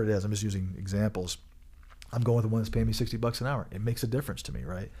rate, whatever it is. I'm just using examples. I'm going with the one that's paying me $60 an hour. It makes a difference to me,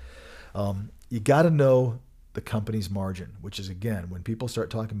 right? You got to know the company's margin, which is, again, when people start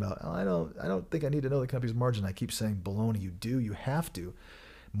talking about, oh, I don't think I need to know the company's margin. I keep saying baloney. You do. You have to.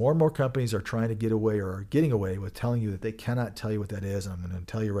 More and more companies are trying to get away, or are getting away with telling you that they cannot tell you what that is. And I'm going to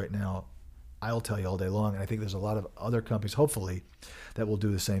tell you right now, I'll tell you all day long. And I think there's a lot of other companies, hopefully, that will do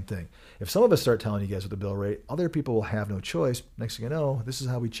the same thing. If some of us start telling you guys what the bill rate, other people will have no choice. Next thing you know, this is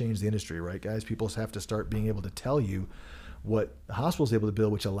how we change the industry, right, guys? People have to start being able to tell you what the hospital is able to bill,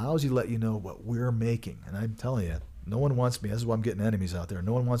 which allows you to let you know what we're making. And I'm telling you, no one wants me. This is why I'm getting enemies out there.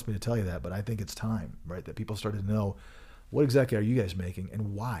 No one wants me to tell you that, but I think it's time, right, that people started to know what exactly are you guys making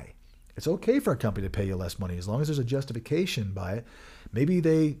and why. It's okay for a company to pay you less money as long as there's a justification by it. Maybe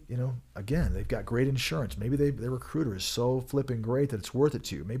they, again, they've got great insurance. Maybe their recruiter is so flipping great that it's worth it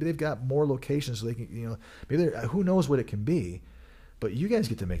to you. Maybe they've got more locations so they can, maybe who knows what it can be. But you guys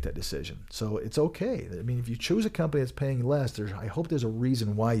get to make that decision. So it's okay. I mean, if you choose a company that's paying less, I hope there's a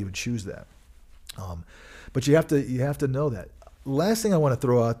reason why you would choose that. But you have to know that. Last thing I want to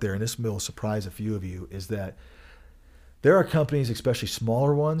throw out there, and this will surprise a few of you, is that there are companies, especially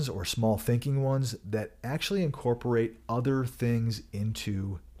smaller ones or small thinking ones, that actually incorporate other things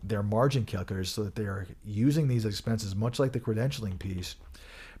into their margin calculators so that they are using these expenses, much like the credentialing piece,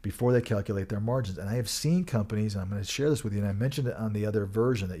 before they calculate their margins. And I have seen companies, and I'm going to share this with you, and I mentioned it on the other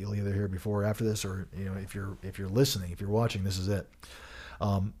version that you'll either hear before or after this, or if you're listening, if you're watching, this is it.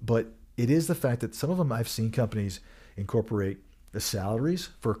 But it is the fact that some of them, I've seen companies incorporate the salaries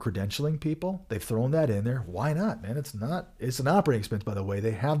for credentialing people. They've thrown that in there. Why not, man? It's an operating expense, by the way.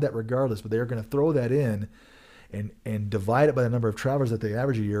 They have that regardless, but they're going to throw that in and divide it by the number of travelers that they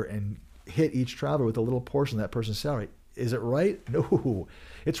average a year and hit each traveler with a little portion of that person's salary. Is it right? No,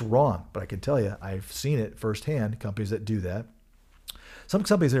 it's wrong. But I can tell you, I've seen it firsthand, companies that do that. Some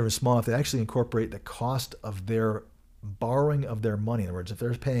companies that are small, if they actually incorporate the cost of their borrowing of their money, in other words, if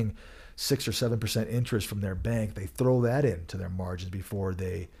they're paying 6 or 7% interest from their bank, they throw that into their margins before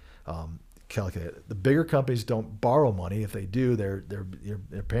they calculate it. The bigger companies don't borrow money. If they do,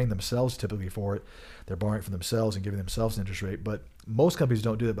 they're paying themselves typically for it. They're borrowing from themselves and giving themselves an interest rate. But most companies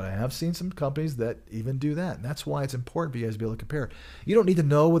don't do that. But I have seen some companies that even do that. And that's why it's important for you guys to be able to compare. You don't need to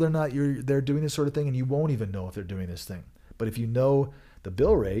know whether or not they're doing this sort of thing, and you won't even know if they're doing this thing. But if you know the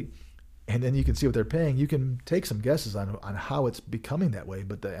bill rate, and then you can see what they're paying, you can take some guesses on how it's becoming that way.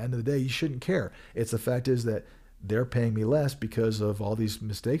 But at the end of the day, you shouldn't care. It's the fact is that they're paying me less because of all these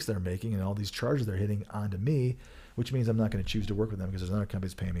mistakes they're making and all these charges they're hitting onto me, which means I'm not going to choose to work with them because there's another company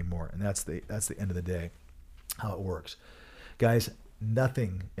that's paying me more. And that's the end of the day, how it works. Guys,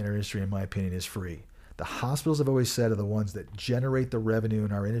 nothing in our industry, in my opinion, is free. The hospitals, I've always said, are the ones that generate the revenue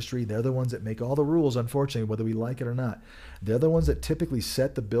in our industry. They're the ones that make all the rules, unfortunately, whether we like it or not. They're the ones that typically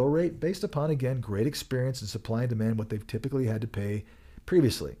set the bill rate based upon, again, great experience and supply and demand, what they've typically had to pay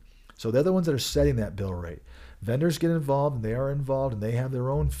previously. So they're the ones that are setting that bill rate. Vendors get involved, and they are involved, and they have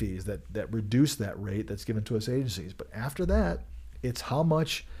their own fees that reduce that rate that's given to us agencies. But after that, it's how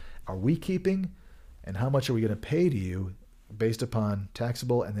much are we keeping and how much are we going to pay to you based upon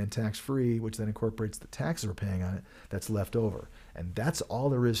taxable and then tax-free, which then incorporates the taxes we're paying on it that's left over. And that's all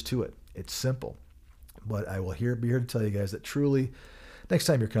there is to it. It's simple. But I will be here to tell you guys that truly, next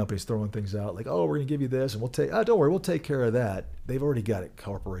time your company's throwing things out like, oh, we're going to give you this and don't worry, we'll take care of that. They've already got it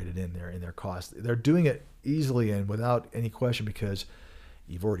incorporated in there in their cost. They're doing it easily and without any question because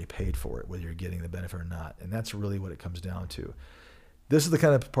you've already paid for it, whether you're getting the benefit or not. And that's really what it comes down to. This is the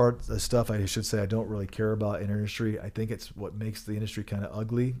kind of stuff I should say I don't really care about in our industry. I think it's what makes the industry kind of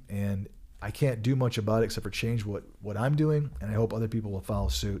ugly, and I can't do much about it except for change what I'm doing, and I hope other people will follow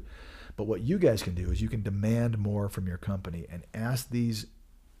suit. But what you guys can do is you can demand more from your company and ask these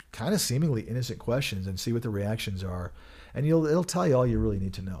kind of seemingly innocent questions and see what the reactions are, and it'll tell you all you really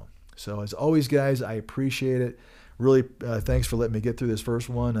need to know. So as always, guys, I appreciate it. Really, thanks for letting me get through this first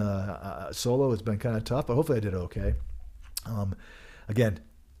one solo. It's been kind of tough, but hopefully I did okay. Again,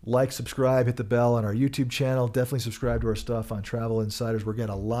 like, subscribe, hit the bell on our YouTube channel. Definitely subscribe to our stuff on Travel Insiders. We're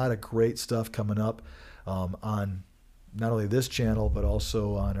getting a lot of great stuff coming up on not only this channel, but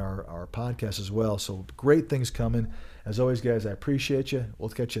also on our podcast as well. So great things coming. As always, guys, I appreciate you. We'll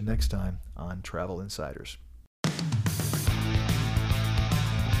catch you next time on Travel Insiders.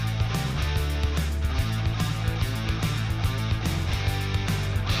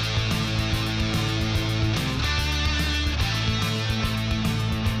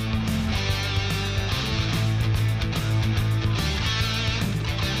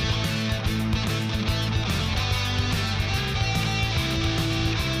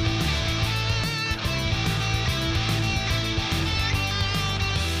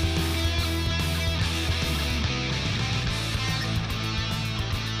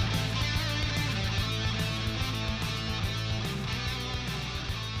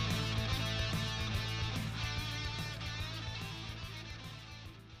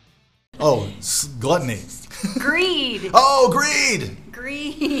 Oh, gluttony. Greed. Oh, greed.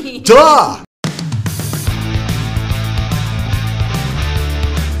 Greed. Duh.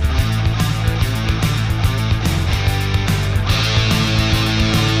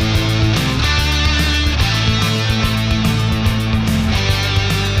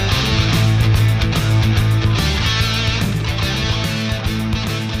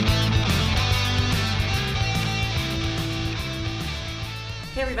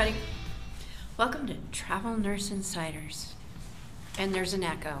 Hey everybody, welcome to Travel Nurse Insiders. And there's an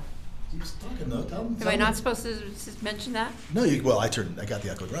echo. Keep talking though. Am I not supposed to mention that? No, I got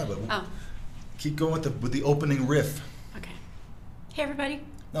the echo around, but keep going with the opening riff. Okay. Hey everybody.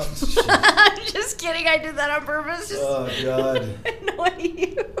 No, I'm just kidding. I did that on purpose. Just oh God. annoy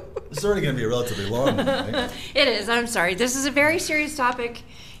you. This is already going to be a relatively long one, right? It is. I'm sorry. This is a very serious topic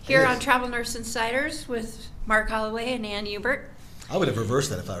here on Travel Nurse Insiders with Mark Holloway and Ann Hubert. I would have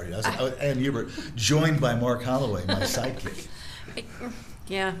reversed that if I were you. I was Ann Hubert, joined by Mark Holloway, my sidekick.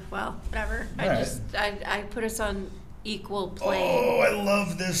 Yeah, well, whatever. I put us on equal plane. Oh, I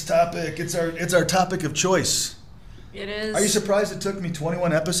love this topic. It's our topic of choice. It is. Are you surprised it took me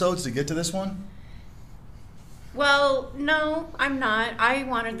 21 episodes to get to this one? Well, no, I'm not. I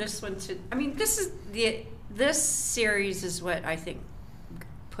wanted this one to. I mean, this series is what I think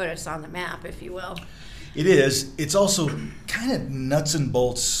put us on the map, if you will. It is. It's also kind of nuts and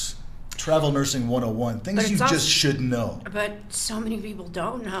bolts travel nursing 101, things you just should know. But so many people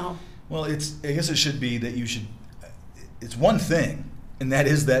don't know. Well, I guess it should be that it's one thing, and that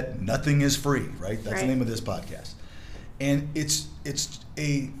is that nothing is free, right? That's right. The name of this podcast. And it's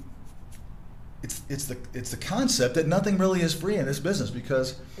the concept that nothing really is free in this business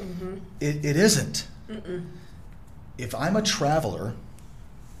because it isn't. Mm-mm. If I'm a traveler,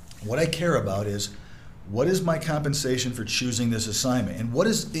 what I care about is what is my compensation for choosing this assignment and what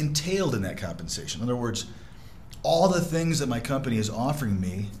is entailed in that compensation. In other words, all the things that my company is offering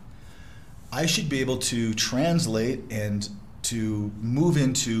me, I should be able to translate and to move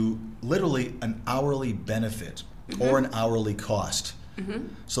into literally an hourly benefit or an hourly cost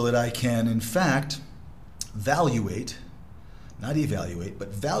so that I can, in fact, valuate, not evaluate, but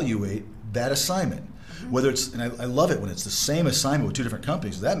valuate that assignment. Whether it's, and I love it when it's the same assignment with two different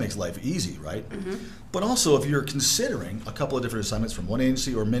companies. That makes life easy, right? But also, if you're considering a couple of different assignments from one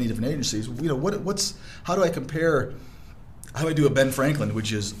agency or many different agencies, how do I compare? How do I do a Ben Franklin,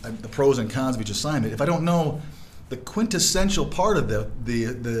 which is the pros and cons of each assignment, if I don't know the quintessential part of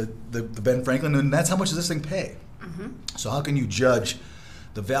the Ben Franklin, and that's how much does this thing pay? So how can you judge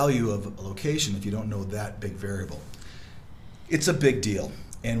the value of a location if you don't know that big variable? It's a big deal.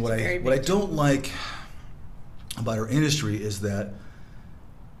 And what Very I big. don't like about our industry is that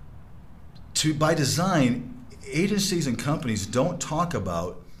by design, agencies and companies don't talk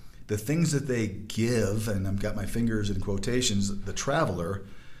about the things that they give, and I've got my fingers in quotations, the traveler,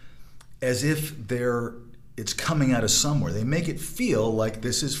 as if it's coming out of somewhere. They make it feel like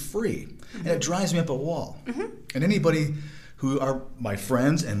this is free. And it drives me up a wall. And anybody who are my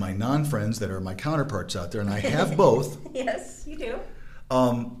friends and my non-friends that are my counterparts out there, and I have both, Yes, you do.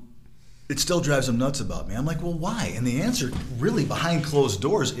 it still drives them nuts about me. I'm like, well, why? And the answer really behind closed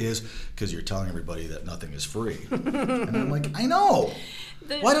doors is because you're telling everybody that nothing is free. And I'm like, I know.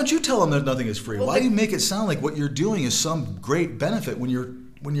 Why don't you tell them that nothing is free? Why do you make it sound like what you're doing is some great benefit when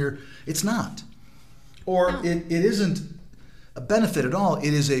it's not? Or it isn't a benefit at all.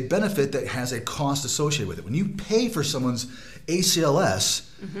 It is a benefit that has a cost associated with it. When you pay for someone's ACLS,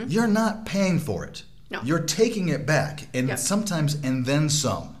 you're not paying for it. No. You're taking it back, and sometimes, and then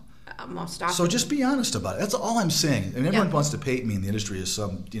some. Most often. So just be honest about it. That's all I'm saying. And everyone wants to paint me in the industry as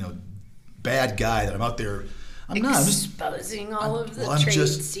some, bad guy that I'm out there. I'm not. I'm just exposing all of the well, I'm trade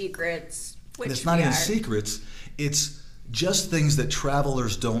just- secrets. Which it's not we even are. secrets. It's just things that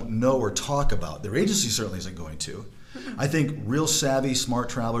travelers don't know or talk about. Their agency certainly isn't going to. I think real savvy, smart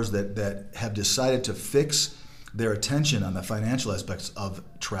travelers that have decided to fix their attention on the financial aspects of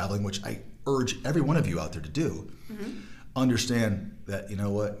traveling, which I urge every one of you out there to do, understand that, you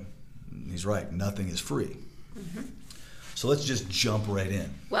know what, he's right, nothing is free. So let's just jump right in.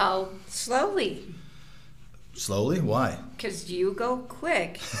 Well, slowly, Slowly? Why? because you go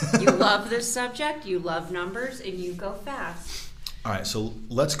quick. You love this subject, you love numbers, and you go fast. All right, so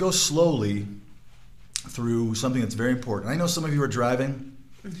let's go slowly through something that's very important. I know some of you are driving,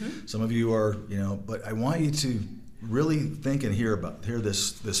 some of you are, but I want you to really think and hear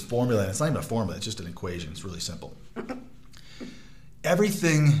this formula. It's not even a formula, it's just an equation. It's really simple.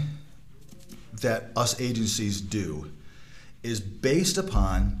 Everything that us agencies do is based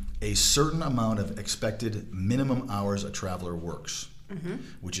upon a certain amount of expected minimum hours a traveler works,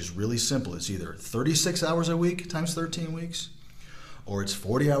 which is really simple. It's either 36 hours a week times 13 weeks, or it's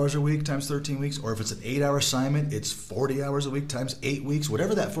 40 hours a week times 13 weeks, or if it's an 8-hour assignment, it's 40 hours a week times 8 weeks.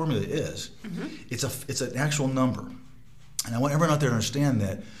 Whatever that formula is, it's an actual number. And I want everyone out there to understand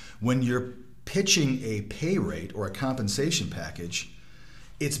that when you're pitching a pay rate or a compensation package,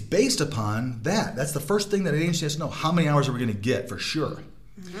 it's based upon that. That's the first thing that an agency has to know. How many hours are we going to get for sure?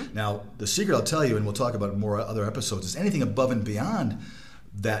 Now, the secret I'll tell you, and we'll talk about it in more other episodes, is anything above and beyond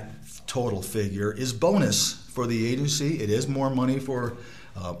that total figure is bonus for the agency. It is more money for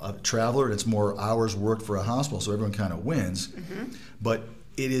a traveler, and it's more hours worked for a hospital, so everyone kind of wins. But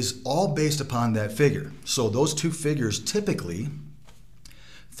it is all based upon that figure. So those two figures typically,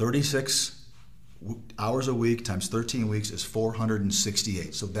 36 hours a week times 13 weeks is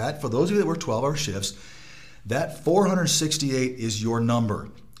 468. So that, for those of you that work 12-hour shifts, that 468 is your number.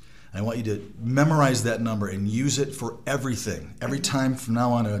 I want you to memorize that number and use it for everything. Every time from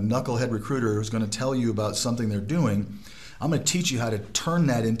now on, a knucklehead recruiter who's going to tell you about something they're doing, I'm going to teach you how to turn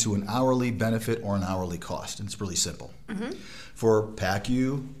that into an hourly benefit or an hourly cost. And it's really simple. For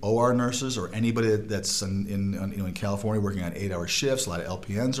PACU, OR nurses, or anybody that's in California working on 8-hour shifts, a lot of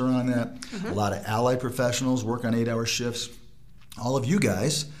LPNs are on that. A lot of allied professionals work on 8-hour shifts. All of you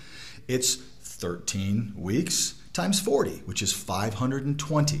guys, it's 13 weeks times 40, which is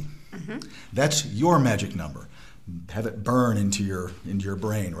 520. That's your magic number. Have it burn into your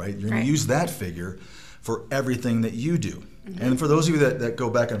brain, right? You're going to use that figure for everything that you do. And for those of you that go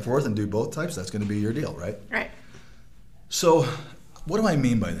back and forth and do both types, that's going to be your deal, right? Right. So what do I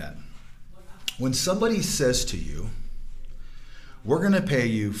mean by that? When somebody says to you, we're going to pay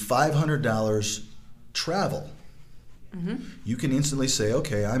you $500 travel, you can instantly say,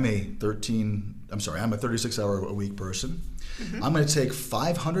 okay, I'm a 36-hour a week person. I'm going to take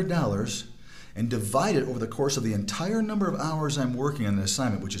 $500 and divide it over the course of the entire number of hours I'm working on an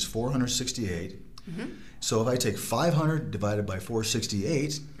assignment, which is 468. So if I take 500 divided by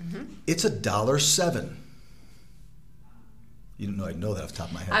 468, it's $1.07. You didn't know I'd know that off the top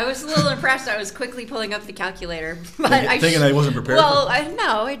of my head. I was a little impressed. I was quickly pulling up the calculator, but Thinking I wasn't prepared Well, for we've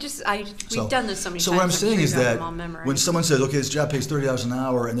done this so many times. So what I'm saying sure is you have that them all memorized. when someone says, okay, this job pays $30 an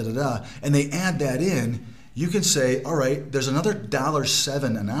hour and and they add that in, you can say, all right, there's another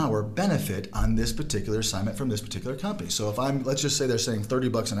 $1.07 an hour benefit on this particular assignment from this particular company. So if let's just say they're saying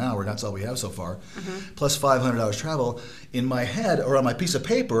 $30 an hour, that's all we have so far, plus $500 travel, in my head or on my piece of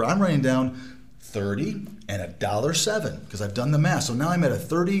paper, I'm writing down 30 and $1.07 because I've done the math. So now I'm at a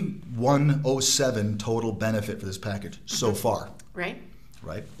 $31.07 total benefit for this package so far. Right?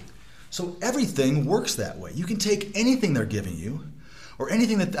 So everything works that way. You can take anything they're giving you, or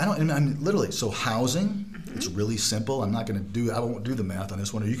anything that I don't. I'm literally so housing. It's really simple. I'm not going to do. I won't do the math on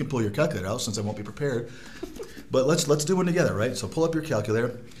this one. Or you can pull your calculator out since I won't be prepared. But let's do one together, right? So pull up your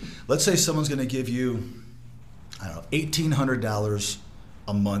calculator. Let's say someone's going to give you, I don't know, $1,800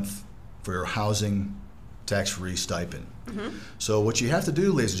 a month for your housing tax-free stipend. So what you have to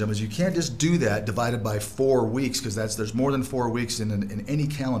do, ladies and gentlemen, is you can't just do that divided by 4 weeks, because there's more than 4 weeks in any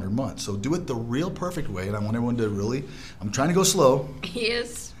calendar month. So do it the real perfect way, and I want everyone to really, I'm trying to go slow. He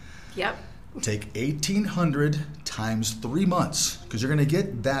is. Yep. Take 1,800 times 3 months, because you're going to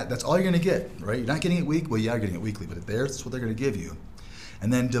get that. That's all you're going to get, right? You're not getting it weekly. Well, you are getting it weekly, but that's what they're going to give you.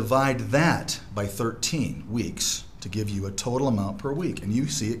 And then divide that by 13 weeks to give you a total amount per week. And you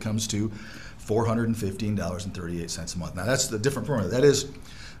see it comes to $415.38 a month. Now that's the different formula.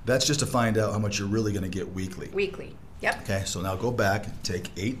 That's just to find out how much you're really going to get weekly. Weekly. Yep. Okay, so now go back,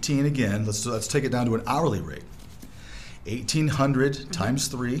 take 18 again. Let's take it down to an hourly rate. 1,800 times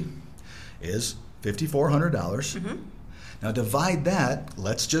 3 is $5,400. Now divide that.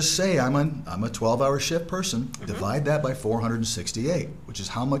 Let's just say I'm a 12-hour shift person. Divide that by 468, which is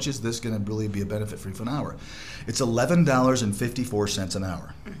how much is this going to really be a benefit for you for an hour? It's $11.54 an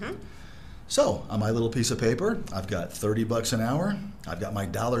hour. So on my little piece of paper, I've got $30 an hour. I've got my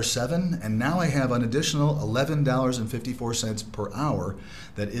 $1.07, and now I have an additional $11.54 per hour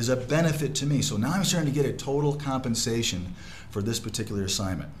that is a benefit to me. So now I'm starting to get a total compensation for this particular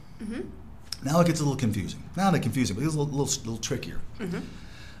assignment. Now it gets a little confusing. Not confusing, but it's a little trickier.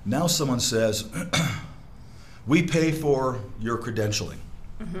 Now someone says, we pay for your credentialing.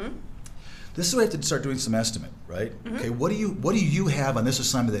 This is where I have to start doing some estimate, right? Okay, what do you have on this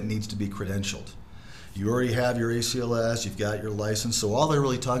assignment that needs to be credentialed? You already have your ACLS, you've got your license, so all they're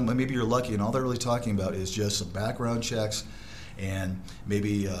really talking about, maybe you're lucky, and all they're really talking about is just some background checks and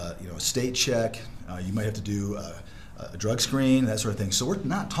maybe a state check. You might have to do a drug screen, that sort of thing. So we're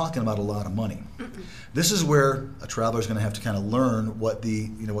not talking about a lot of money. This is where a traveler is going to have to kind of learn what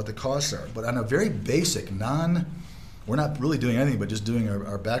the costs are. But on a very basic, we're not really doing anything but just doing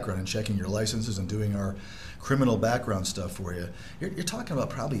our background and checking your licenses and doing our criminal background stuff for you. You're talking about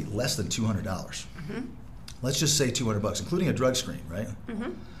probably less than $200. Let's just say $200, including a drug screen, right?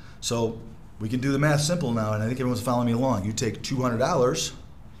 So we can do the math simple now, and I think everyone's following me along. You take $200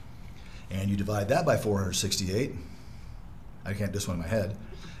 and you divide that by 468. I can't do this one in my head.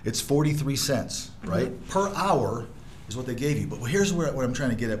 It's 43 cents, right? Per hour is what they gave you. But here's what I'm trying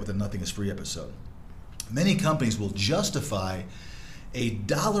to get at with the Nothing is Free episode. Many companies will justify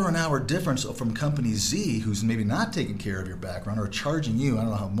 $1 an hour difference from company Z, who's maybe not taking care of your background or charging you. I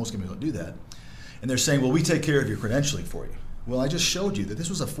don't know how most companies don't do that. And they're saying, well, we take care of your credentialing for you. Well, I just showed you that this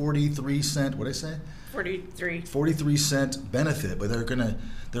was a 43 cent, what did I say? 43 cent benefit, but they're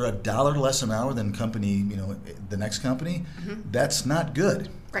 $1 less an hour than company, the next company. That's not good.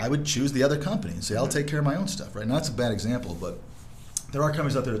 Right. I would choose the other company and say, I'll take care of my own stuff, right? Now that's a bad example, but there are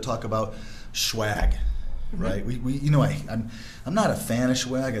companies out there that talk about swag, right? I'm not a fan of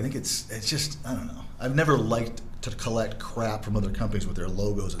swag. I think it's just, I don't know. I've never liked to collect crap from other companies with their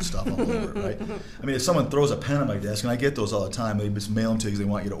logos and stuff all over it, right? I mean, if someone throws a pen on my desk, and I get those all the time, they just mail them to you because they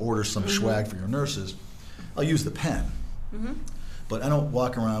want you to order some swag for your nurses, I'll use the pen. But I don't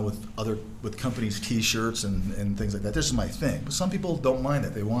walk around with companies' T-shirts and things like that. This is my thing. But some people don't mind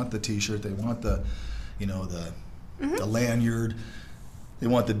that. They want the T-shirt. They want the lanyard. They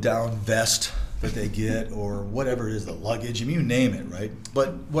want the down vest that they get, or whatever it is, the luggage. I mean, you name it, right?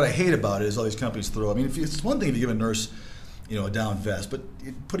 But what I hate about it is all these companies throw. I mean, it's one thing if you give a nurse, a down vest, but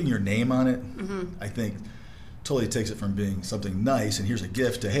putting your name on it, I think, totally takes it from being something nice and here's a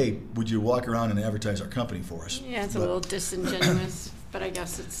gift to, hey, would you walk around and advertise our company for us? Yeah, it's a little disingenuous, but I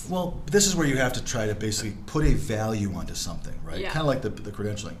guess it's... Well, this is where you have to try to basically put a value onto something, right? Yeah. Kind of like the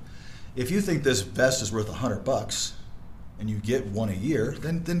credentialing. If you think this vest is worth $100 and you get one a year,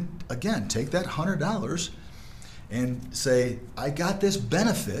 then again, take that $100 and say, I got this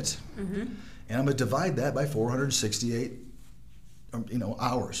benefit, and I'm going to divide that by 468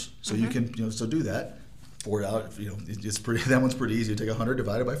 hours. So you can, so do that. $4, it's pretty. That one's pretty easy. You take 100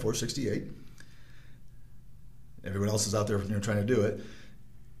 divided by 468. Everyone else is out there, trying to do it.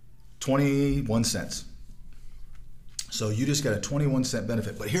 21 cents. So you just got a 21 cent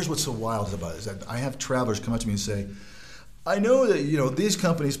benefit. But here's what's so wild about it is that I have travelers come up to me and say, I know that these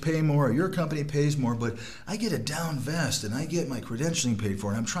companies pay more, or your company pays more, but I get a down vest and I get my credentialing paid for.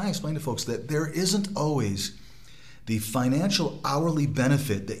 And I'm trying to explain to folks that there isn't always the financial hourly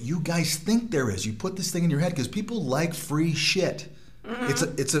benefit that you guys think there is. You put this thing in your head because people like free shit.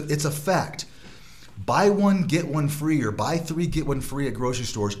 It's a fact. Buy one, get one free, or buy 3, get one free at grocery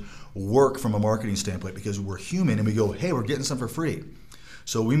stores work from a marketing standpoint because we're human and we go, hey, we're getting some for free.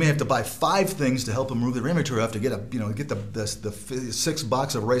 So we may have to buy 5 things to help them move their inventory. We have to get the 6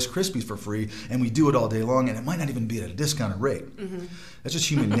 box of Rice Krispies for free, and we do it all day long, and it might not even be at a discounted rate. That's just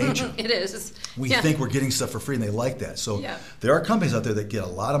human nature. It is. We think we're getting stuff for free, and they like that. So there are companies out there that get a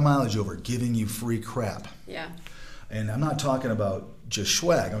lot of mileage over giving you free crap. Yeah. And I'm not talking about just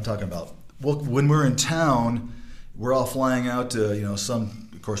swag. I'm talking about, well, when we're in town, we're all flying out to,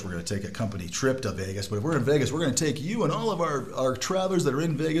 of course, we're going to take a company trip to Vegas, but if we're in Vegas, we're going to take you and all of our travelers that are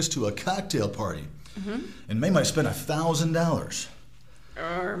in Vegas to a cocktail party. And they might spend $1,000.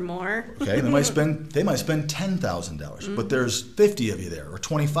 Or more. Okay, they might spend $10,000, but there's 50 of you there or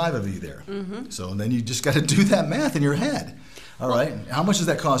 25 of you there. So then you just got to do that math in your head. All right, how much does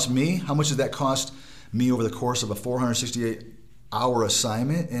that cost me? How much does that cost me over the course of a 468-hour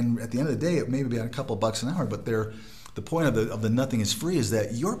assignment? And at the end of the day, it may be a couple bucks an hour, but the point of the nothing is free is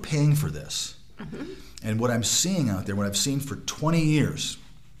that you're paying for this. And what I'm seeing out there, what I've seen for 20 years,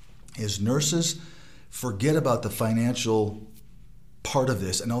 is nurses forget about the financial part of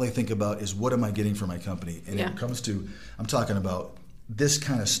this, and all they think about is, what am I getting for my company? And it comes to, I'm talking about this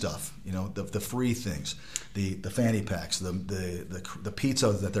kind of stuff, the free things, the fanny packs, the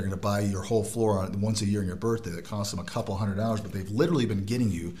pizza that they're going to buy your whole floor on once a year on your birthday that costs them a couple $100, but they've literally been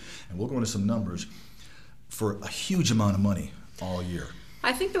getting you, and we'll go into some numbers, for a huge amount of money all year.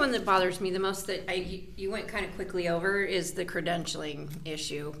 I think the one that bothers me the most that you went kind of quickly over is the credentialing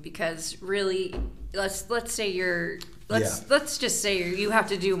issue, because really, let's just say you have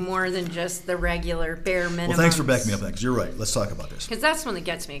to do more than just the regular bare minimum. Well, thanks for backing me up, because you're right. Let's talk about this. Because that's one that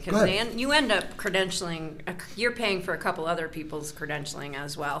gets me. Because you end up credentialing. You're paying for a couple other people's credentialing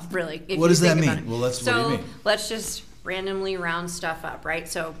as well. Really. What does that mean? Well, what do you mean? Let's just randomly round stuff up, right?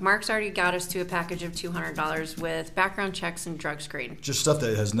 So Mark's already got us to a package of $200 with background checks and drug screen. Just stuff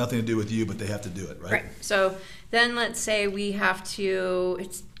that has nothing to do with you, but they have to do it, right? Right. So then let's say we have to,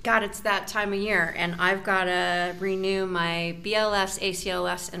 it's that time of year, and I've got to renew my BLS,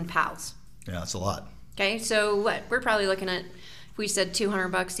 ACLS, and PALS. Yeah, that's a lot. Okay, so what? We're probably looking at, if we said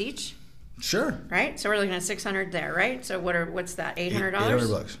 $200 each. Sure. Right? So we're looking at $600 there, right? So what's that, $800?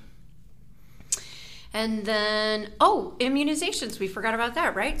 $800. And then, immunizations. We forgot about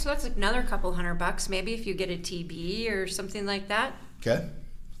that, right? So that's another couple $100 maybe if you get a TB or something like that. Okay.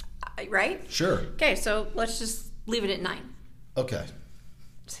 Right? Sure. Okay, so let's just leave it at 9. Okay.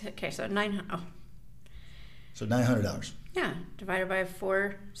 Okay, so 9. Oh. So $900. Yeah, divided by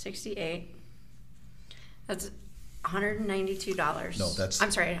 468. That's $192. No, that's.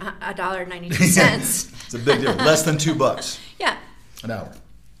 I'm sorry, $1.92. It's a big deal. Less than $2. Yeah. An hour.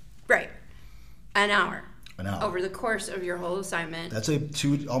 Right. An hour. Over the course of your whole assignment. That's it's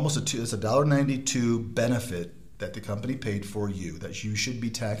 $1.92 benefit that the company paid for you that you should be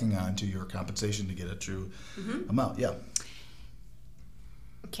tacking on to your compensation to get a true amount. Yeah.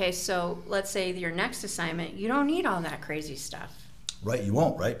 Okay, so let's say your next assignment, you don't need all that crazy stuff. Right, you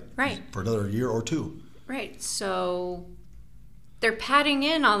won't, right? Right. For another year or two. Right, so they're patting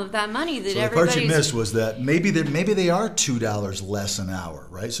in all of that money that everybody's... So the part you missed was that maybe they are $2 less an hour,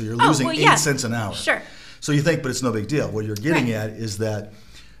 right? So you're losing 8 cents an hour. Sure. So you think, but it's no big deal. What you're getting at is that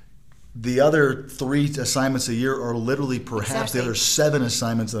the other 3 assignments a year are literally perhaps the other 7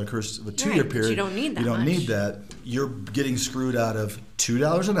 assignments in the course of a 2-year period. You don't need that. You don't need that. You're getting screwed out of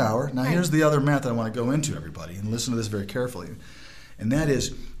 $2 an hour. Now here's the other math that I want to go into, everybody, and listen to this very carefully. And that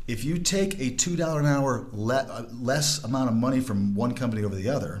is, if you take a $2 an hour less amount of money from one company over the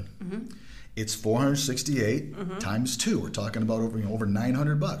other, it's 468 times 2. We're talking about over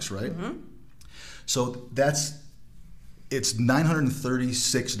 $900, right? So it's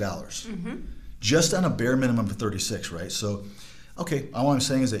 $936 just on a bare minimum of 36, right? So, okay, all I'm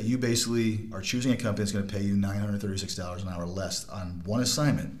saying is that you basically are choosing a company that's going to pay you $936 an hour less on one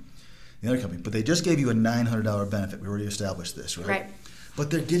assignment, the other company, but they just gave you a $900 benefit. We already established this, right? Right. But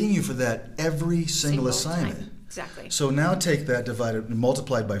they're getting you for that every single assignment. Time. Exactly. So now take that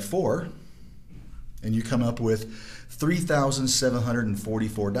multiplied by 4, and you come up with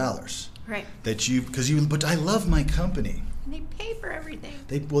 $3,744. Right. But I love my company. And they pay for everything.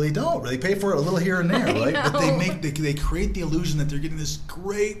 They don't. They pay for it a little here and there, right? But they create the illusion that they're getting this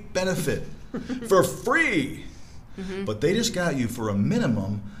great benefit for free. But they just got you for a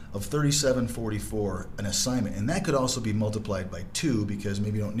minimum of $37.44 an assignment, and that could also be multiplied by 2 because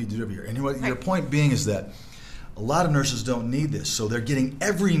maybe you don't need to do it every year. And your point being is that a lot of nurses don't need this, so they're getting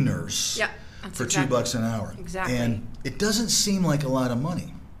every nurse for $2 an hour. Exactly. And it doesn't seem like a lot of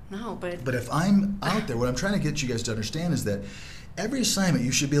money. No, but if I'm out there, what I'm trying to get you guys to understand is that every assignment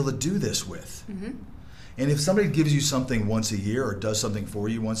you should be able to do this with. And if somebody gives you something once a year or does something for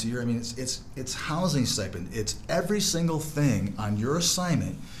you once a year, I mean, it's housing stipend. It's every single thing on your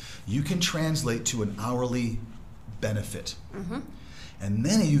assignment you can translate to an hourly benefit. Mm-hmm. And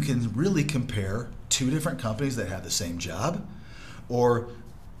then you can really compare two different companies that have the same job, or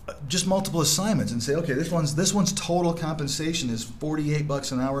just multiple assignments, and say, okay, this one's total compensation is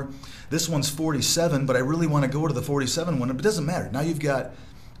 $48 an hour. This one's 47, but I really want to go to the 47 one. But it doesn't matter. Now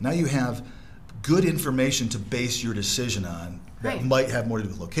you have good information to base your decision on that Right. might have more to do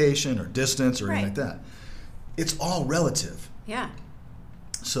with location or distance or anything like that. It's all relative. Yeah.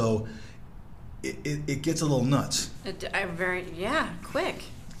 So it gets a little nuts. Quick.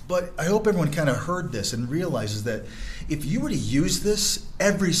 But I hope everyone kind of heard this and realizes that if you were to use this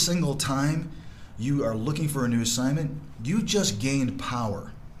every single time you are looking for a new assignment, you just gained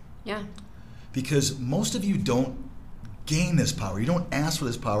power. Yeah. Because most of you don't gain this power. You don't ask for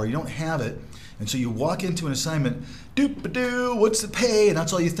this power. You don't have it. And so you walk into an assignment, doop-a-doo, what's the pay? And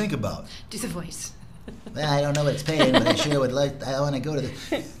that's all you think about. Do the voice. Well, I don't know what it's paying, but I sure would like. I want to go to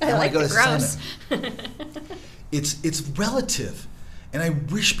the. I want to go to this gross. assignment. It's relative. And I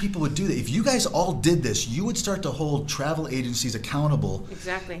wish people would do that. If you guys all did this, you would start to hold travel agencies accountable.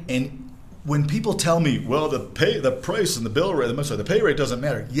 Exactly. And when people tell me, well, the price and the bill rate, the pay rate doesn't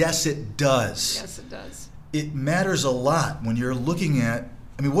matter. Yes, it does. Yes, it does. It matters a lot when you're looking at,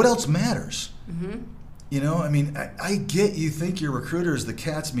 I mean, what else matters? Mm-hmm. You know, I mean, I get you think your recruiter is the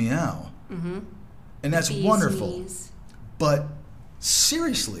cat's meow. Mm-hmm. And that's Bees wonderful. knees. But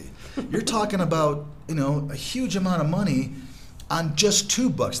seriously, you're talking about, a huge amount of money on just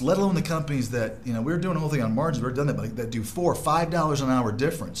 $2, let alone the companies that, we were doing a whole thing on margins, we've done that, but that do $4 or $5 an hour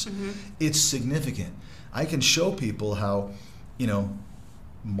difference. Mm-hmm. It's significant. I can show people how,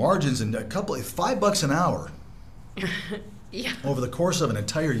 margins in $5 an hour Yeah. over the course of an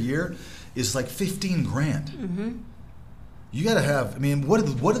entire year is like $15,000. Mm-hmm. You got to have, I mean, what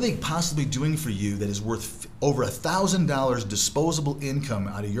are they possibly doing for you that is worth over $1,000 disposable income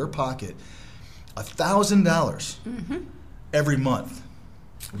out of your pocket? $1,000 Mm-hmm. every month.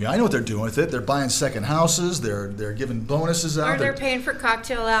 I mean, I know what they're doing with it. They're buying second houses. They're giving bonuses out. Or they're paying for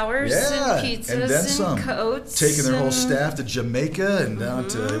cocktail hours Yeah, and pizzas and then some. coats. Taking their whole and- staff to Jamaica and down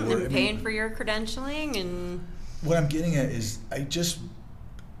to. Mhm, I and mean, paying for your credentialing and what I'm getting at is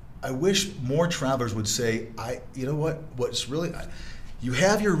I wish more travelers would say, you know what? What's really, you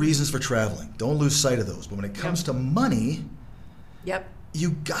have your reasons for traveling. Don't lose sight of those. But when it comes to money, yep.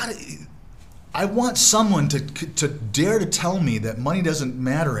 you got to. I want someone to dare to tell me that money doesn't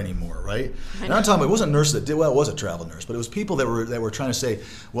matter anymore, right? And I'm talking about, it wasn't nurses that did, well, it was a travel nurse, but it was people that were trying to say,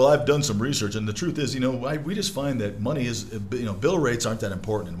 well, I've done some research, and the truth is, we just find that money is, bill rates aren't that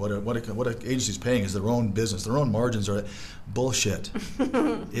important, and what an agency's paying is their own business, their own margins are bullshit.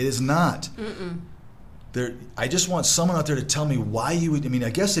 It is not. Mm-mm. I just want someone out there to tell me why you would. I mean, I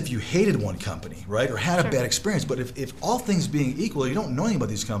guess if you hated one company, right, or had a bad experience, but if all things being equal, you don't know anything about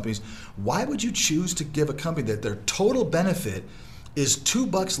these companies, why would you choose to give a company that their total benefit is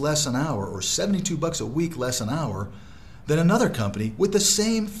 $2 less an hour or $72 a week less an hour than another company with the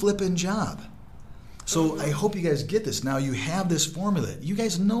same flippin' job? So I hope you guys get this. Now you have this formula. You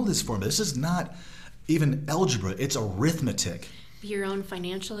guys know this formula. This is not even algebra. It's arithmetic. Be your own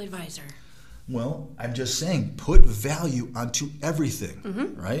financial advisor. Well, I'm just saying, put value onto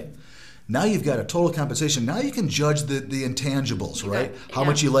everything, right? Now you've got a total compensation. Now you can judge the intangibles, right? How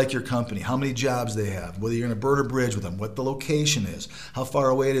much you like your company, how many jobs they have, whether you're in a bird or bridge with them, what the location is, how far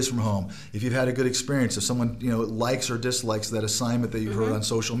away it is from home, if you've had a good experience, if someone likes or dislikes that assignment that you've heard on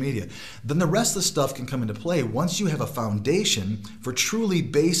social media. Then the rest of the stuff can come into play once you have a foundation for truly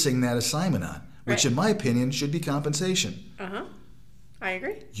basing that assignment on, which in my opinion should be compensation. Uh-huh. I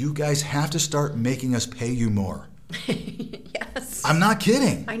agree. You guys have to start making us pay you more. Yes. I'm not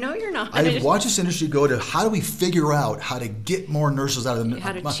kidding. I know you're not. I've watched this industry go to how do we figure out how to get more nurses out of the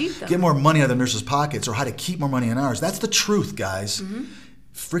How to cheat them. get more money out of the nurses' pockets, or how to keep more money in ours. That's the truth, guys.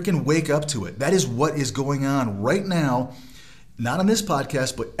 Freaking wake up to it. That is what is going on right now. Not on this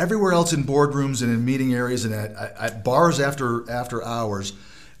podcast, but everywhere else in boardrooms and in meeting areas and at bars after hours.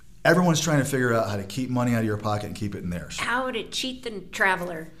 Everyone's trying to figure out how to keep money out of your pocket and keep it in theirs. How to cheat the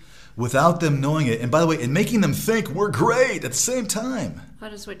traveler. Without them knowing it. And by the way, and making them think we're great at the same time.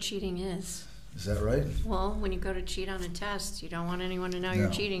 That is what cheating is. Is that right? Well, when you go to cheat on a test, you don't want anyone to know you're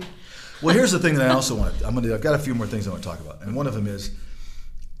cheating. Well, here's the thing that I also want to, I've got a few more things I want to talk about. And one of them is,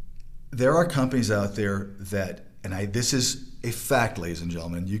 there are companies out there that, this is a fact, ladies and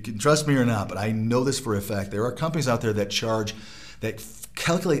gentlemen, you can trust me or not, but I know this for a fact. There are companies out there that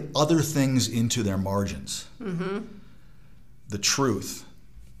calculate other things into their margins. The truth,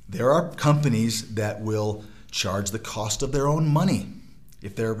 There are companies that will charge the cost of their own money.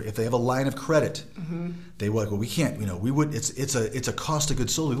 If they have a line of credit, they will like, well, we can't, we would. It's a cost of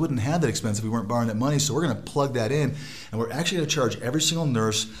goods sold. We wouldn't have that expense if we weren't borrowing that money. So we're going to plug that in, and we're actually going to charge every single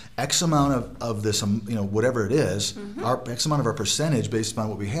nurse X amount of this, whatever it is, our X amount of our percentage based upon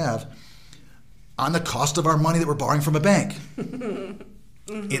what we have, on the cost of our money that we're borrowing from a bank.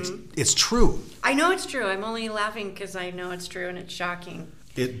 It's true. I know it's true. I'm only laughing because I know it's true and it's shocking.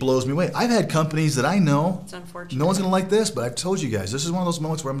 It blows me away. I've had companies that I know, It's unfortunate. no one's going to like this, but I've told you guys, this is one of those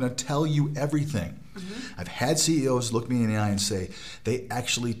moments where I'm going to tell you everything. I've had CEOs look me in the eye and say they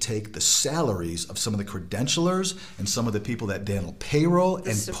actually take the salaries of some of the credentialers and some of the people that handle payroll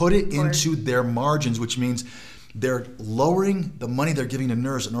and put it into their margins, which means they're lowering the money they're giving to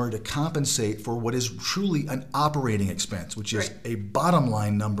nurse in order to compensate for what is truly an operating expense, which is a bottom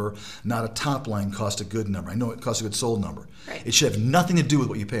line number, not a top line cost of good number. I know it cost of goods sold number. Right. It should have nothing to do with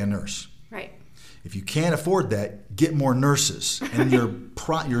what you pay a nurse. Right. If you can't afford that, get more nurses, and your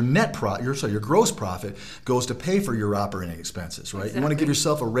gross profit goes to pay for your operating expenses, right? You want to give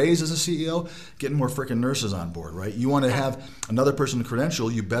yourself a raise as a CEO, get more freaking nurses on board, right? You want to have another person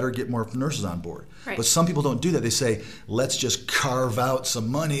credential, you better get more nurses on board. Right. But some people don't do that. They say, let's just carve out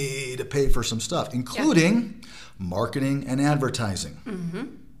some money to pay for some stuff, including marketing and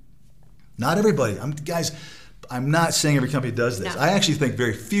advertising. Not everybody. I'm not saying every company does this. No. I actually think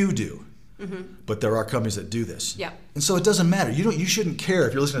very few do. But there are companies that do this. Yeah. And so it doesn't matter. You shouldn't care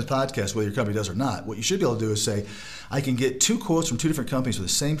if you're listening to this podcast whether your company does or not. What you should be able to do is say, I can get 2 quotes from 2 different companies for the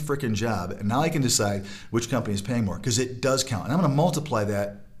same freaking job, and now I can decide which company is paying more, because it does count. And I'm going to multiply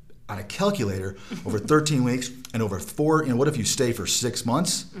that on a calculator over 13 weeks and over 4, what if you stay for 6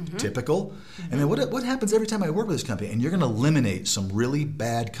 months, typical, and then what happens every time I work with this company? And you're going to eliminate some really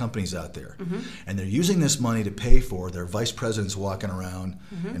bad companies out there, and they're using this money to pay for their vice presidents walking around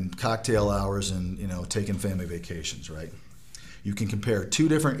and cocktail hours and taking family vacations, right? You can compare 2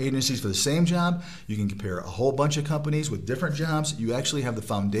 different agencies for the same job. You can compare a whole bunch of companies with different jobs. You actually have the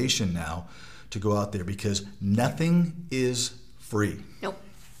foundation now to go out there, because nothing is free. Nope.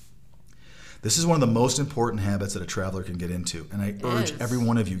 This is one of the most important habits that a traveler can get into. And I urge every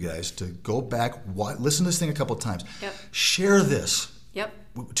one of you guys to go back, listen to this thing a couple of times. Yep. Share this Yep.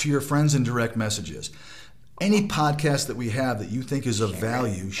 to your friends in direct messages. Any podcast that we have that you think is of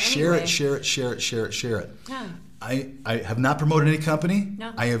value, share it, share it, share it, share it, share it. Yeah. I have not promoted any company.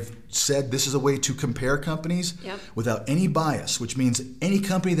 No. I have said this is a way to compare companies without any bias, which means any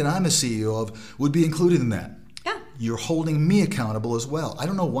company that I'm a CEO of would be included in that. Yeah. You're holding me accountable as well. I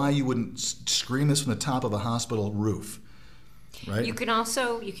don't know why you wouldn't scream this from the top of a hospital roof, right? You can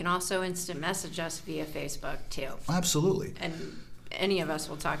also instant message us via Facebook too. Absolutely. And any of us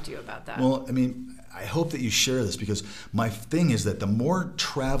will talk to you about that. Well, I hope that you share this, because my thing is that the more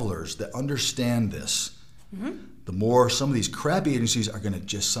travelers that understand this, the more some of these crappy agencies are going to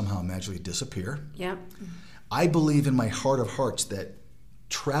just somehow magically disappear. Yep. I believe in my heart of hearts that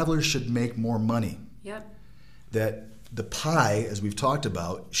travelers should make more money. Yep. That the pie, as we've talked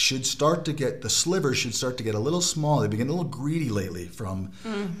about, the slivers should start to get a little small. They've been getting a little greedy lately from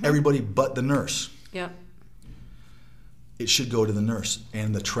everybody but the nurse. Yep. It should go to the nurse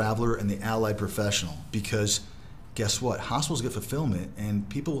and the traveler and the allied professional, because guess what? Hospitals get fulfillment and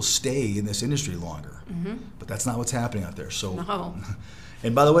people will stay in this industry longer. But that's not what's happening out there. So, No.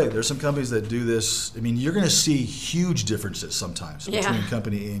 And by the way, there's some companies that do this. You're going to see huge differences sometimes between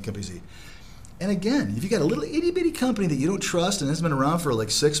company A and company Z. And again, if you got a little itty bitty company that you don't trust and has been around for like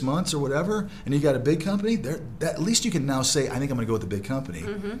 6 months or whatever, and you got a big company, at least you can now say, I think I'm going to go with the big company.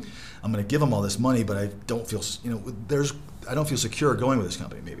 I'm going to give them all this money, but I don't feel, I don't feel secure going with this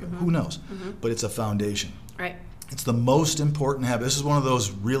company. Maybe who knows? But it's a foundation. Right. It's the most important habit. This is one of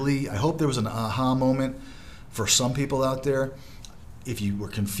those really. I hope there was an aha moment for some people out there. If you were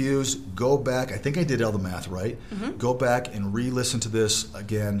confused, go back. I think I did all the math right. Go back and re-listen to this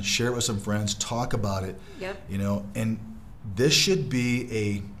again. Share it with some friends. Talk about it. Yep. And this should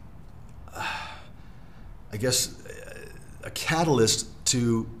be a catalyst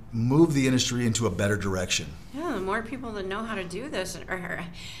to move the industry into a better direction. Yeah, the more people that know how to do this.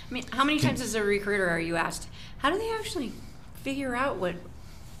 How many times as a recruiter are you asked, how do they actually figure out what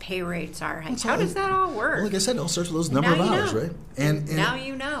pay rates are? How does that all work? Well, like I said, it all starts with those number of hours, right? And now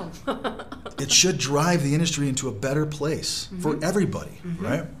you know. It should drive the industry into a better place for everybody,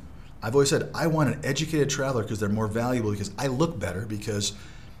 right? I've always said I want an educated traveler because they're more valuable, because I look better, because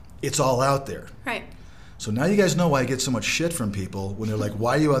it's all out there. Right. So now you guys know why I get so much shit from people when they're like,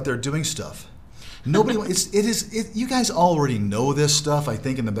 why are you out there doing stuff? Nobody, you guys already know this stuff, I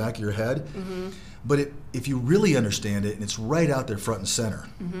think, in the back of your head. But if you really understand it, and it's right out there front and center,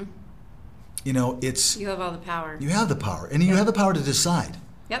 you know, You have all the power. you have the power, and you have the power to decide.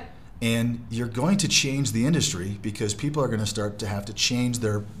 Yep. And you're going to change the industry because people are going to start to have to change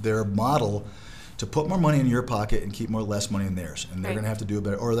their model to put more money in your pocket and keep less money in theirs. And they're Right. going to have to do it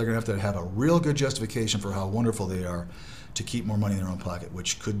better, or they're going to have a real good justification for how wonderful they are to keep more money in their own pocket,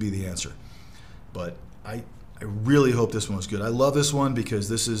 which could be the answer. But I really hope this one was good. I love this one because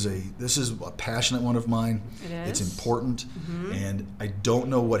this is a passionate one of mine. It It's is. important, and I don't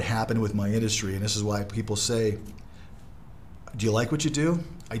know what happened with my industry, and this is why people say, do you like what you do?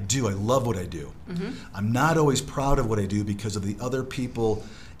 I do. I love what I do. I'm not always proud of what I do because of the other people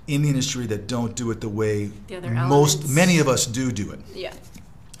in the industry that don't do it the way The other elements. many of us do it. Yeah.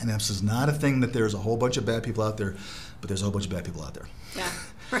 And this is not a thing that there's a whole bunch of bad people out there, but there's a whole bunch of bad people out there. Yeah.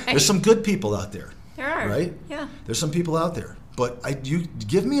 Right. There's some good people out there. There are. Right? Yeah. There's some people out there. But you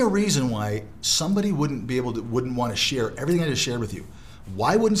give me a reason why somebody wouldn't want to share everything I just shared with you.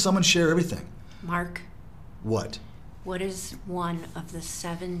 Why wouldn't someone share everything? Mark, What? what is one of the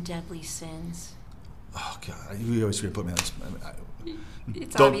 7 deadly sins? Oh God! You always put me on this.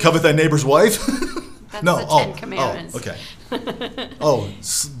 It's Don't obvious. covet thy neighbor's wife. That's no. the oh, 10 Commandments. Oh, okay. Oh,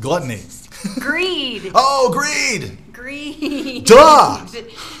 gluttony. Greed. Oh, greed. Greed. Duh.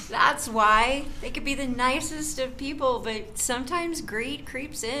 That's why they could be the nicest of people, but sometimes greed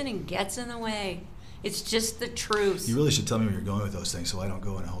creeps in and gets in the way. It's just the truth. You really should tell me where you're going with those things, so I don't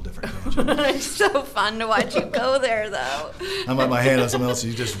go in a whole different tangent. It's so fun to watch you go there, though. I'm at my hand on something else,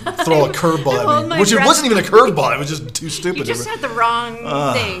 and you just throw a curveball Hold at me, my which it breath. wasn't even a curveball. It was just too stupid. You just had the wrong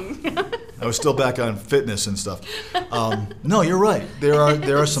thing. I was still back on fitness and stuff. No, you're right. There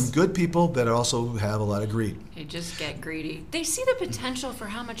are some good people that also have a lot of greed. They just get greedy. They see the potential for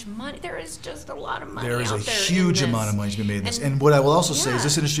how much money. There is just a lot of money There is out a there in huge this. amount of money to be made in this. And- And what I will also say is Yeah.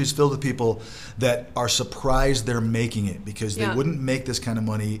 this industry is filled with people that are surprised they're making it because they Yeah. wouldn't make this kind of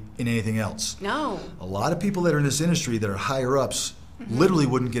money in anything else. No. A lot of people that are in this industry that are higher ups Mm-hmm. literally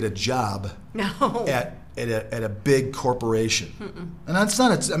wouldn't get a job No. at a big corporation. And that's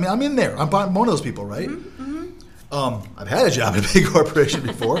not, I mean, I'm in there. I'm one of those people, right? I've had a job at a big corporation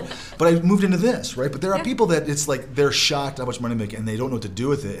before, but I moved into this, right? But there are Yeah. people that it's like they're shocked how much money they make and they don't know what to do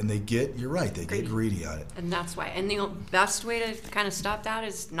with it, and you're right, they Greedy. get greedy on it. And that's why. And the best way to kind of stop that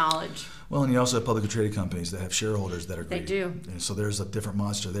is knowledge. Well, and you also have publicly traded companies that have shareholders that are They greedy. do. And so there's a different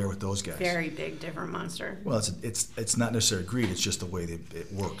monster there with those guys. Very big, different monster. Well, it's not necessarily greed, it's just the way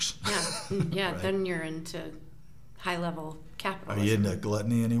it works. Yeah. Yeah. Right. Then you're into high level Are capitalism. you into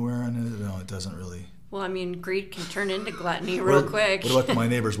gluttony anywhere? No, it doesn't really. Well, I mean, greed can turn into gluttony real quick. What about my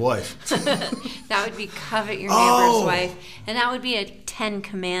neighbor's wife? That would be covet your neighbor's Oh! wife. And that would be a 10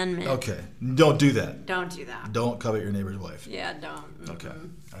 commandment. Okay, don't do that. Don't do that. Don't covet your neighbor's wife. Yeah, don't. Okay,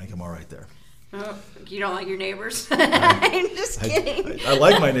 I think I'm all right there. Oh, you don't like your neighbors? I'm just kidding. I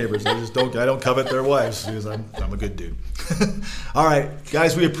like my neighbors. I don't covet their wives because I'm a good dude. All right,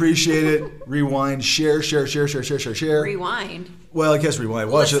 guys, we appreciate it. Rewind, share. Rewind. Well, I guess rewind.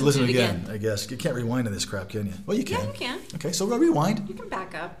 Watch it, Listen listen to it again. I guess you can't rewind in this crap, can you? Well, you can. Yeah, you can. Okay, so rewind. You can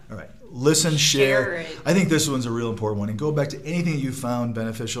back up. All right. Listen, share. Share it. I think this one's a real important one. And go back to anything that you found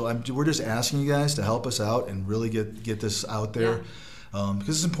beneficial. We're just asking you guys to help us out and really get this out there because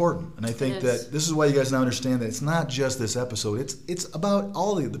it's important. And I think It is. that this is why you guys now understand that it's not just this episode. It's about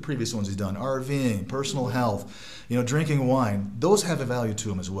all the previous ones we've done. RVing, personal health, drinking wine. Those have a value to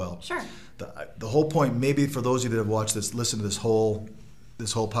them as well. Sure. The whole point, maybe for those of you that have watched this, listen to this whole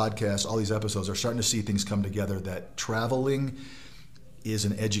podcast, all these episodes, are starting to see things come together, that traveling is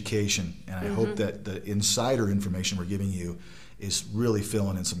an education. And I hope that the insider information we're giving you is really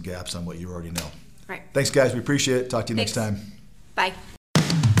filling in some gaps on what you already know. Right. Thanks, guys. We appreciate it. Talk to you next Thanks. time. Bye.